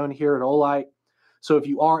time zone here at Olight. So if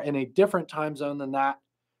you are in a different time zone than that,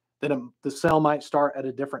 then the sale might start at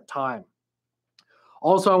a different time.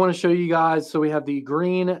 Also, I want to show you guys, so we have the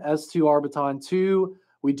green S2 Arbiton 2.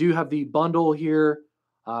 We do have the bundle here.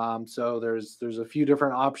 So there's a few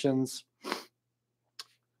different options.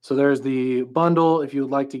 So there's the bundle. If you would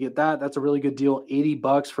like to get that, that's a really good deal.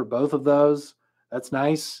 $80 for both of those. That's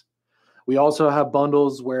nice. We also have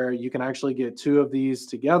bundles where you can actually get 2 of these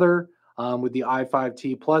together with the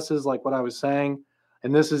i5T pluses, like what I was saying.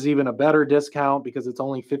 And this is even a better discount because it's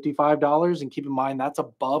only $55. And keep in mind, that's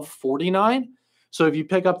above $49. So if you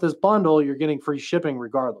pick up this bundle, you're getting free shipping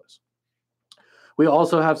regardless. We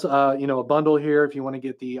also have, a bundle here if you want to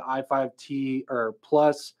get the i5T or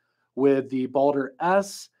plus with the Balder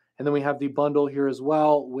S. And then we have the bundle here as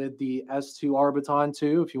well with the S2 Arbiton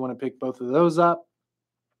 2 if you want to pick both of those up.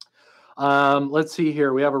 Let's see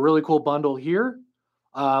here. We have a really cool bundle here,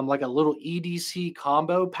 like a little EDC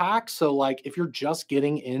combo pack. So like if you're just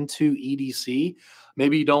getting into EDC,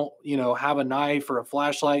 maybe you don't, have a knife or a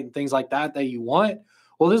flashlight and things like that you want.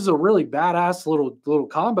 Well, this is a really badass little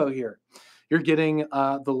combo here. You're getting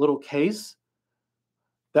the little case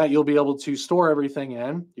that you'll be able to store everything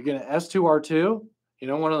in. You're getting S2R2,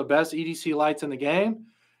 one of the best EDC lights in the game.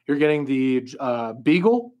 You're getting the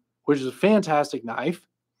Beagle, which is a fantastic knife.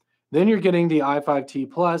 Then you're getting the i5T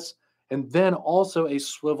Plus, and then also a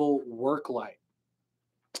swivel work light.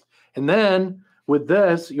 And then with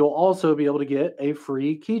this, you'll also be able to get a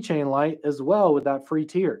free keychain light as well with that free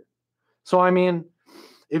tier. So, I mean,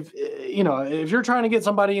 if you're trying to get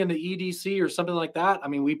somebody into EDC or something like that, I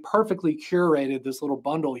mean, we perfectly curated this little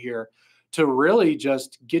bundle here to really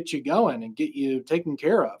just get you going and get you taken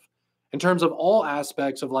care of in terms of all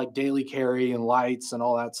aspects of like daily carry and lights and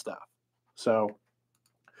all that stuff. So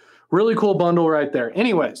really cool bundle right there.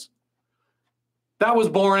 Anyways, that was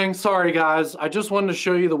boring. Sorry, guys. I just wanted to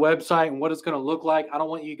show you the website and what it's going to look like. I don't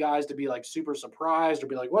want you guys to be like super surprised or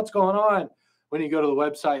be like, what's going on when you go to the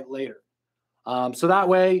website later. So that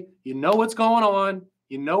way, you know what's going on.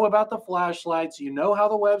 You know about the flashlights. You know how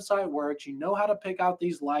the website works. You know how to pick out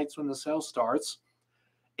these lights when the sale starts.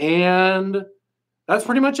 And that's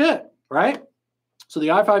pretty much it, right? So the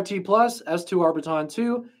i5T Plus, S2 Arbiton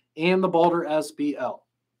 2, and the Balder SBL.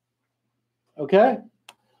 Okay.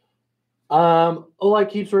 Olight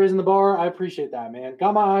keeps raising the bar. I appreciate that, man.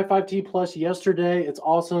 Got my i5T Plus yesterday. It's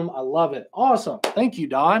awesome. I love it. Awesome. Thank you,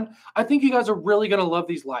 Don. I think you guys are really going to love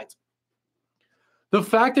these lights. The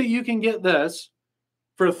fact that you can get this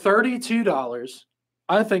for $32,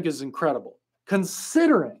 I think is incredible.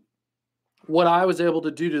 Considering what I was able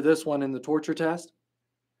to do to this one in the torture test,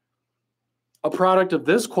 a product of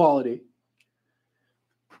this quality,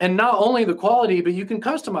 and not only the quality, but you can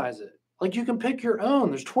customize it. Like you can pick your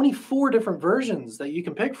own. There's 24 different versions that you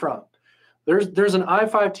can pick from. There's an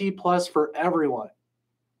i5T Plus for everyone.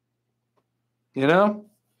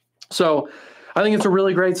 So I think it's a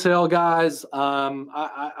really great sale, guys.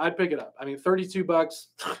 I'd pick it up. I mean, $32.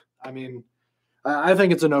 I mean, I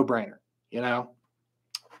think it's a no-brainer. Now,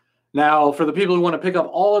 for the people who want to pick up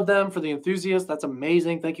all of them, for the enthusiasts, that's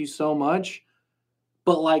amazing. Thank you so much.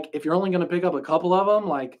 But like, if you're only going to pick up a couple of them,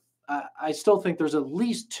 like I still think there's at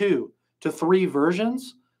least 2 to 3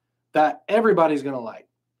 versions that everybody's going to like.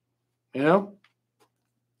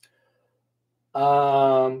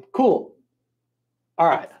 Cool. All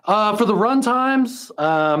right. For the run times,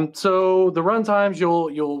 so the run times,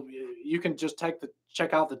 you can just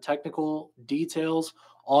check out the technical details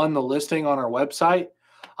on the listing on our website.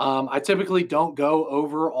 I typically don't go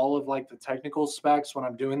over all of like the technical specs when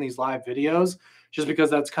I'm doing these live videos, just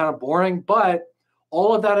because that's kind of boring. But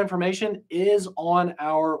all of that information is on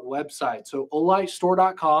our website. So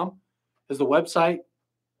olightstore.com is the website.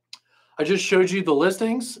 I just showed you the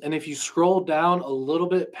listings, and if you scroll down a little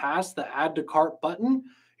bit past the add to cart button,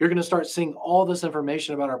 you're going to start seeing all this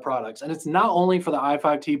information about our products. And it's not only for the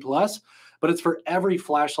i5T Plus, but it's for every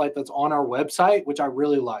flashlight that's on our website, which I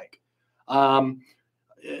really like.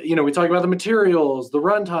 We talk about the materials, the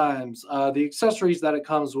run times, the accessories that it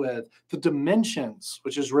comes with, the dimensions,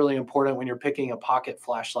 which is really important when you're picking a pocket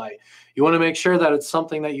flashlight. You want to make sure that it's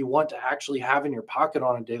something that you want to actually have in your pocket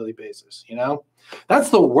on a daily basis. That's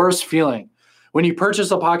the worst feeling when you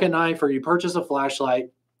purchase a pocket knife or you purchase a flashlight,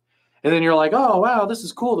 and then you're like, oh, wow, this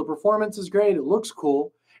is cool. The performance is great. It looks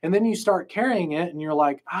cool. And then you start carrying it and you're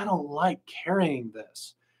like, I don't like carrying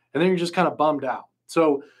this. And then you're just kind of bummed out.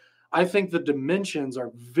 So I think the dimensions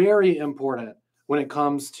are very important when it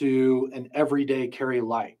comes to an everyday carry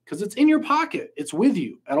light, because it's in your pocket. It's with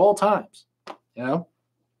you at all times.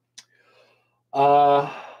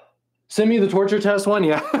 Send me the torture test one.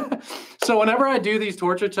 Yeah. So whenever I do these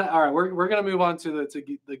torture tests, all right, we're going to move on to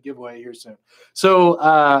the giveaway here soon. So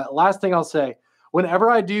last thing I'll say, whenever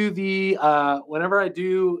I do,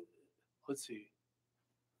 let's see.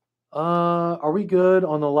 Are we good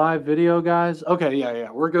on the live video, guys? Okay, yeah,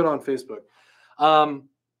 we're good on Facebook.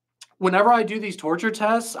 Whenever I do these torture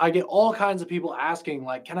tests, I get all kinds of people asking,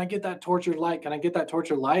 like, can I get that tortured light? Can I get that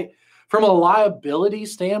tortured light? From a liability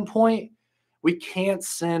standpoint, we can't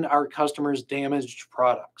send our customers damaged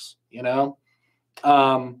products, you know?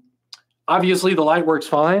 Obviously, the light works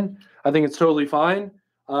fine. I think it's totally fine.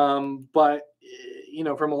 But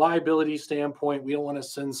from a liability standpoint, we don't want to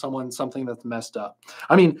send someone something that's messed up.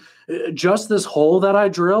 I mean, just this hole that I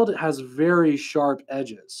drilled has very sharp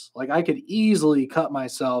edges. Like I could easily cut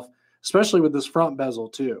myself, especially with this front bezel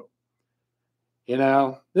too.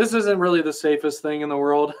 This isn't really the safest thing in the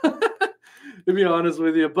world, to be honest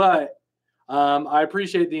with you, but I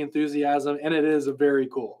appreciate the enthusiasm, and it is very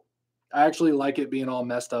cool. I actually like it being all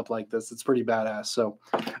messed up like this. It's pretty badass. So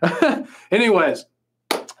anyways,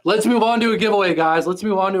 let's move on to a giveaway, guys. Let's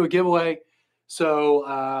move on to a giveaway.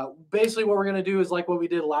 So basically what we're going to do is like what we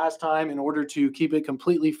did last time in order to keep it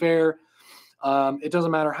completely fair. It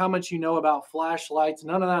doesn't matter how much you know about flashlights.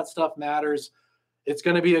 None of that stuff matters. It's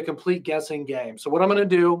going to be a complete guessing game. So what I'm going to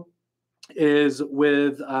do is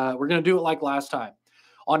we're going to do it like last time.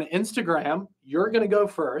 On Instagram, you're going to go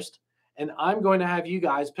first, and I'm going to have you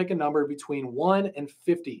guys pick a number between 1 and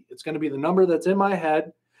 50. It's going to be the number that's in my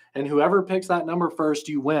head, and whoever picks that number first,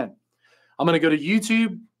 you win. I'm going to go to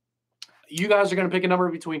YouTube. You guys are going to pick a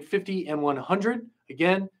number between 50 and 100.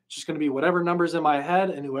 Again, it's just going to be whatever number's in my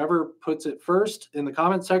head, and whoever puts it first in the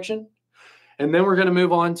comment section. And then we're going to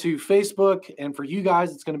move on to Facebook, and for you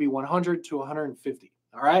guys, it's going to be 100 to 150.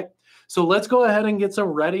 All right? So let's go ahead and get some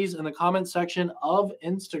readies in the comment section of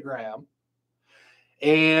Instagram,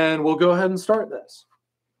 and we'll go ahead and start this.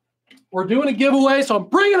 We're doing a giveaway, so I'm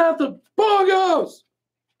bringing out the bongos.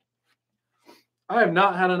 I have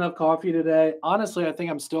not had enough coffee today. Honestly, I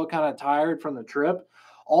think I'm still kind of tired from the trip.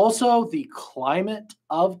 Also, the climate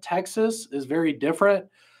of Texas is very different.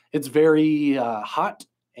 It's very hot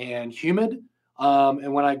and humid.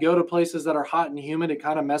 And when I go to places that are hot and humid, it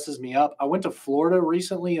kind of messes me up. I went to Florida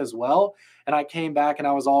recently as well, and I came back and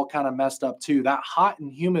I was all kind of messed up too. That hot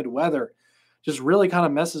and humid weather just really kind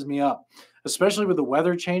of messes me up, especially with the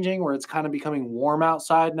weather changing where it's kind of becoming warm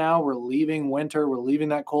outside now. We're leaving winter. We're leaving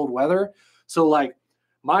that cold weather. So like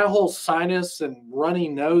my whole sinus and runny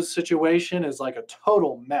nose situation is like a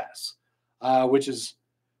total mess, which is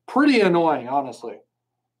pretty annoying, honestly.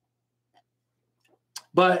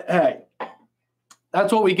 But hey,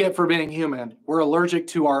 that's what we get for being human. We're allergic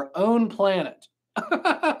to our own planet.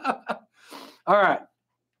 All right,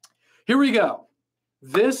 here we go.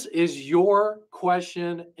 This is your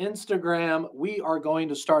question, Instagram. We are going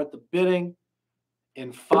to start the bidding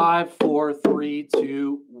in 5, 4, 3,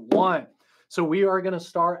 2, 1. So we are going to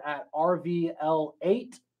start at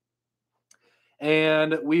RVL8,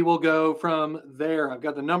 and we will go from there. I've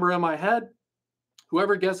got the number in my head.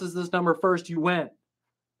 Whoever guesses this number first, you win.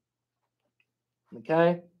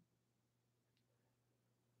 Okay?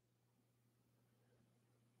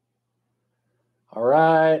 All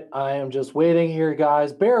right. I am just waiting here,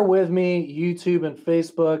 guys. Bear with me, YouTube and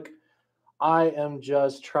Facebook. I am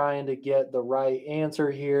just trying to get the right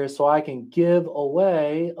answer here so I can give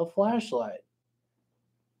away a flashlight.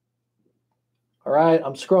 All right.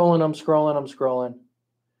 I'm scrolling.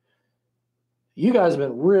 You guys have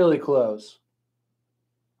been really close.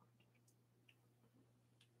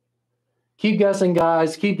 Keep guessing,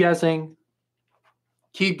 guys. Keep guessing.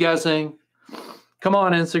 Come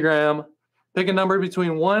on, Instagram. Pick a number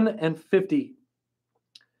between 1 and 50.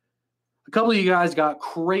 A couple of you guys got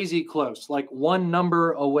crazy close, like one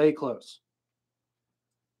number away close.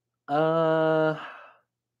 Come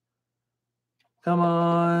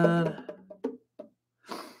on.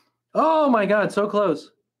 Oh my God, so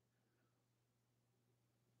close.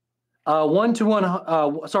 1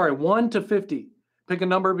 to 50. Pick a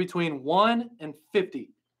number between 1 and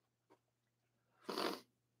 50.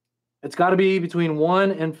 It's got to be between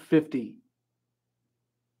 1 and 50.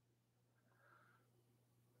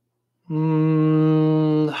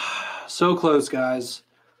 So close, guys.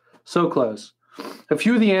 So close. A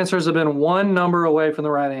few of the answers have been one number away from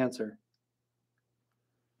the right answer.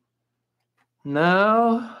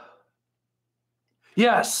 No.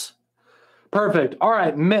 Yes. Perfect. All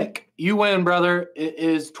right, Mick, you win, brother. It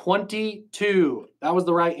is 22. That was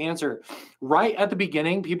the right answer. Right at the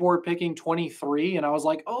beginning, people were picking 23, and I was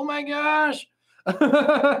like, oh my gosh.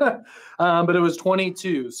 But it was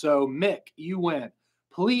 22. So, Mick, you win.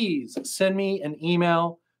 Please send me an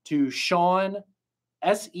email to Sean,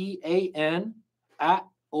 SEAN, at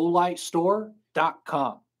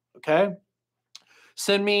olightstore.com. Okay?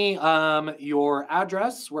 Send me your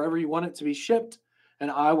address, wherever you want it to be shipped,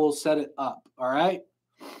 and I will set it up. All right?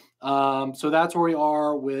 So that's where we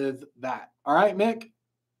are with that. All right, Mick?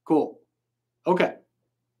 Cool. Okay.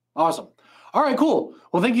 Awesome. All right, cool.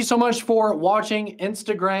 Well, thank you so much for watching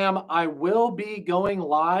Instagram. I will be going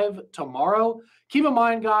live tomorrow. Keep in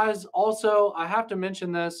mind, guys, also, I have to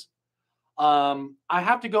mention this. I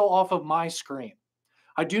have to go off of my screen.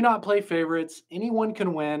 I do not play favorites. Anyone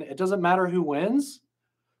can win. It doesn't matter who wins.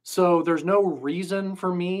 So there's no reason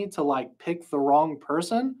for me to like pick the wrong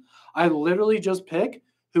person. I literally just pick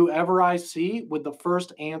whoever I see with the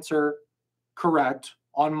first answer correct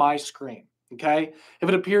on my screen. Okay. If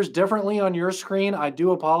it appears differently on your screen, I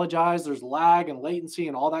do apologize. There's lag and latency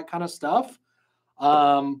and all that kind of stuff.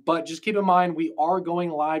 But just keep in mind, we are going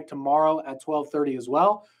live tomorrow at 12:30 as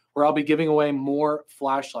well, where I'll be giving away more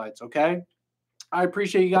flashlights. Okay. I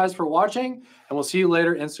appreciate you guys for watching, and we'll see you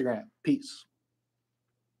later, Instagram. Peace.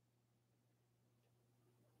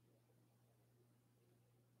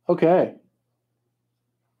 Okay.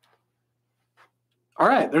 All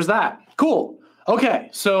right, there's that. Cool. Okay,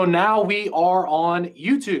 so now we are on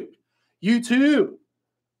YouTube. YouTube.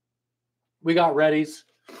 We got readies.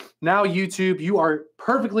 Now YouTube, you are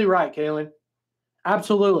perfectly right, Kaylin.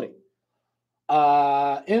 Absolutely.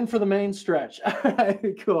 In for the main stretch. All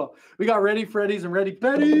right, cool. We got ready Freddies and ready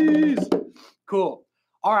Betties. Cool.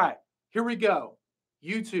 All right, here we go.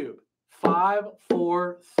 YouTube. 5,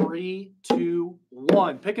 4, 3, 2,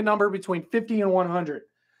 1. Pick a number between 50 and 100.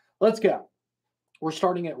 Let's go. We're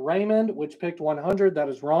starting at Raymond, which picked 100. That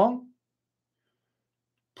is wrong.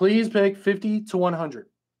 Please pick 50 to 100.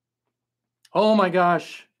 Oh my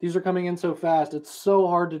gosh. These are coming in so fast. It's so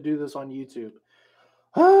hard to do this on YouTube.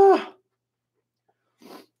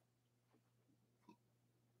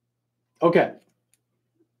 Okay.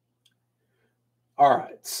 All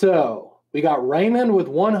right. So we got Raymond with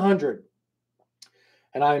 100.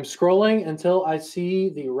 And I'm scrolling until I see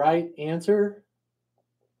the right answer.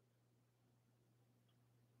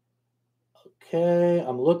 Okay,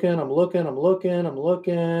 I'm looking.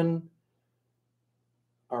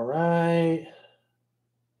 All right.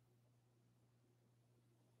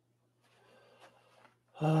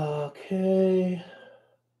 Okay.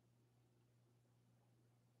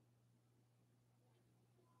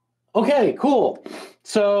 Okay, cool.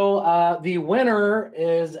 So the winner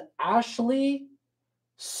is Ashley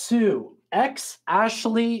Sue.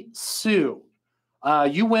 Ashley Sue.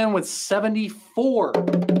 You win with 74.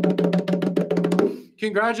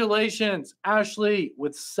 Congratulations, Ashley,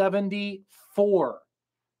 with 74.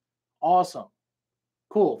 Awesome.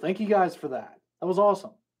 Cool. Thank you guys for that. That was awesome.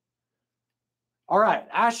 All right,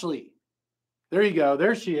 Ashley. There you go.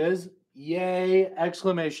 There she is. Yay,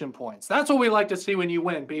 exclamation points. That's what we like to see when you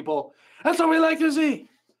win, people. That's what we like to see.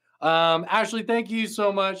 Ashley, thank you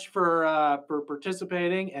so much for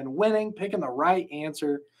participating and winning, picking the right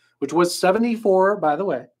answer, which was 74, by the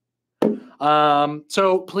way.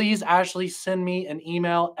 So please, Ashley, send me an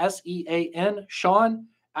email, SEAN, Sean,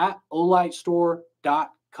 at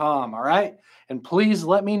olightstore.com. All right. And please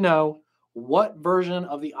let me know what version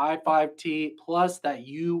of the i5T Plus that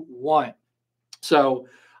you want. So,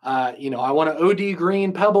 I want an OD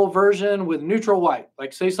green pebble version with neutral white,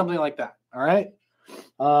 like say something like that. All right.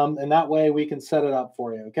 And that way we can set it up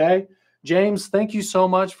for you. Okay. James, thank you so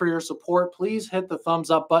much for your support. Please hit the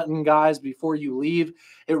thumbs up button, guys, before you leave.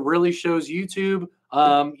 It really shows YouTube,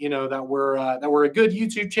 that we're a good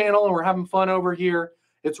YouTube channel and we're having fun over here.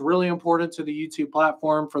 It's really important to the YouTube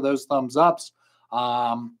platform for those thumbs ups.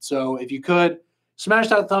 So if you could smash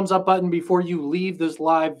that thumbs up button before you leave this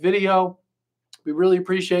live video, we really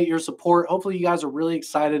appreciate your support. Hopefully you guys are really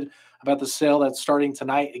excited about the sale that's starting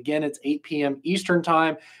tonight. Again, it's 8 p.m. Eastern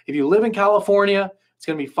time. If you live in California, it's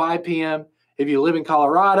going to be 5 p.m. If you live in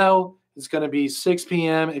Colorado, it's going to be 6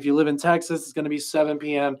 p.m. If you live in Texas, it's going to be 7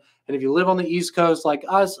 p.m. And if you live on the East Coast like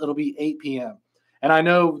us, it'll be 8 p.m. And I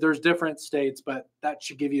know there's different states, but that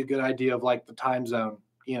should give you a good idea of like the time zone,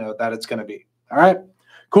 that it's going to be. All right,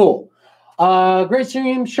 cool. Great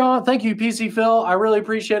stream, Sean. Thank you, PC Phil. I really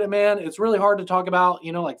appreciate it, man. It's really hard to talk about,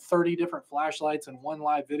 like 30 different flashlights in one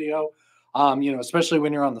live video, especially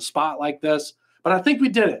when you're on the spot like this. But I think we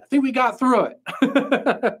did it. I think we got through it.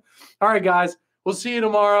 All right, guys. We'll see you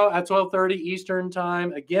tomorrow at 12:30 Eastern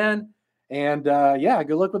time again. And good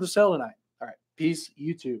luck with the sale tonight. All right. Peace,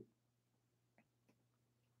 YouTube.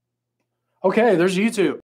 Okay, there's YouTube.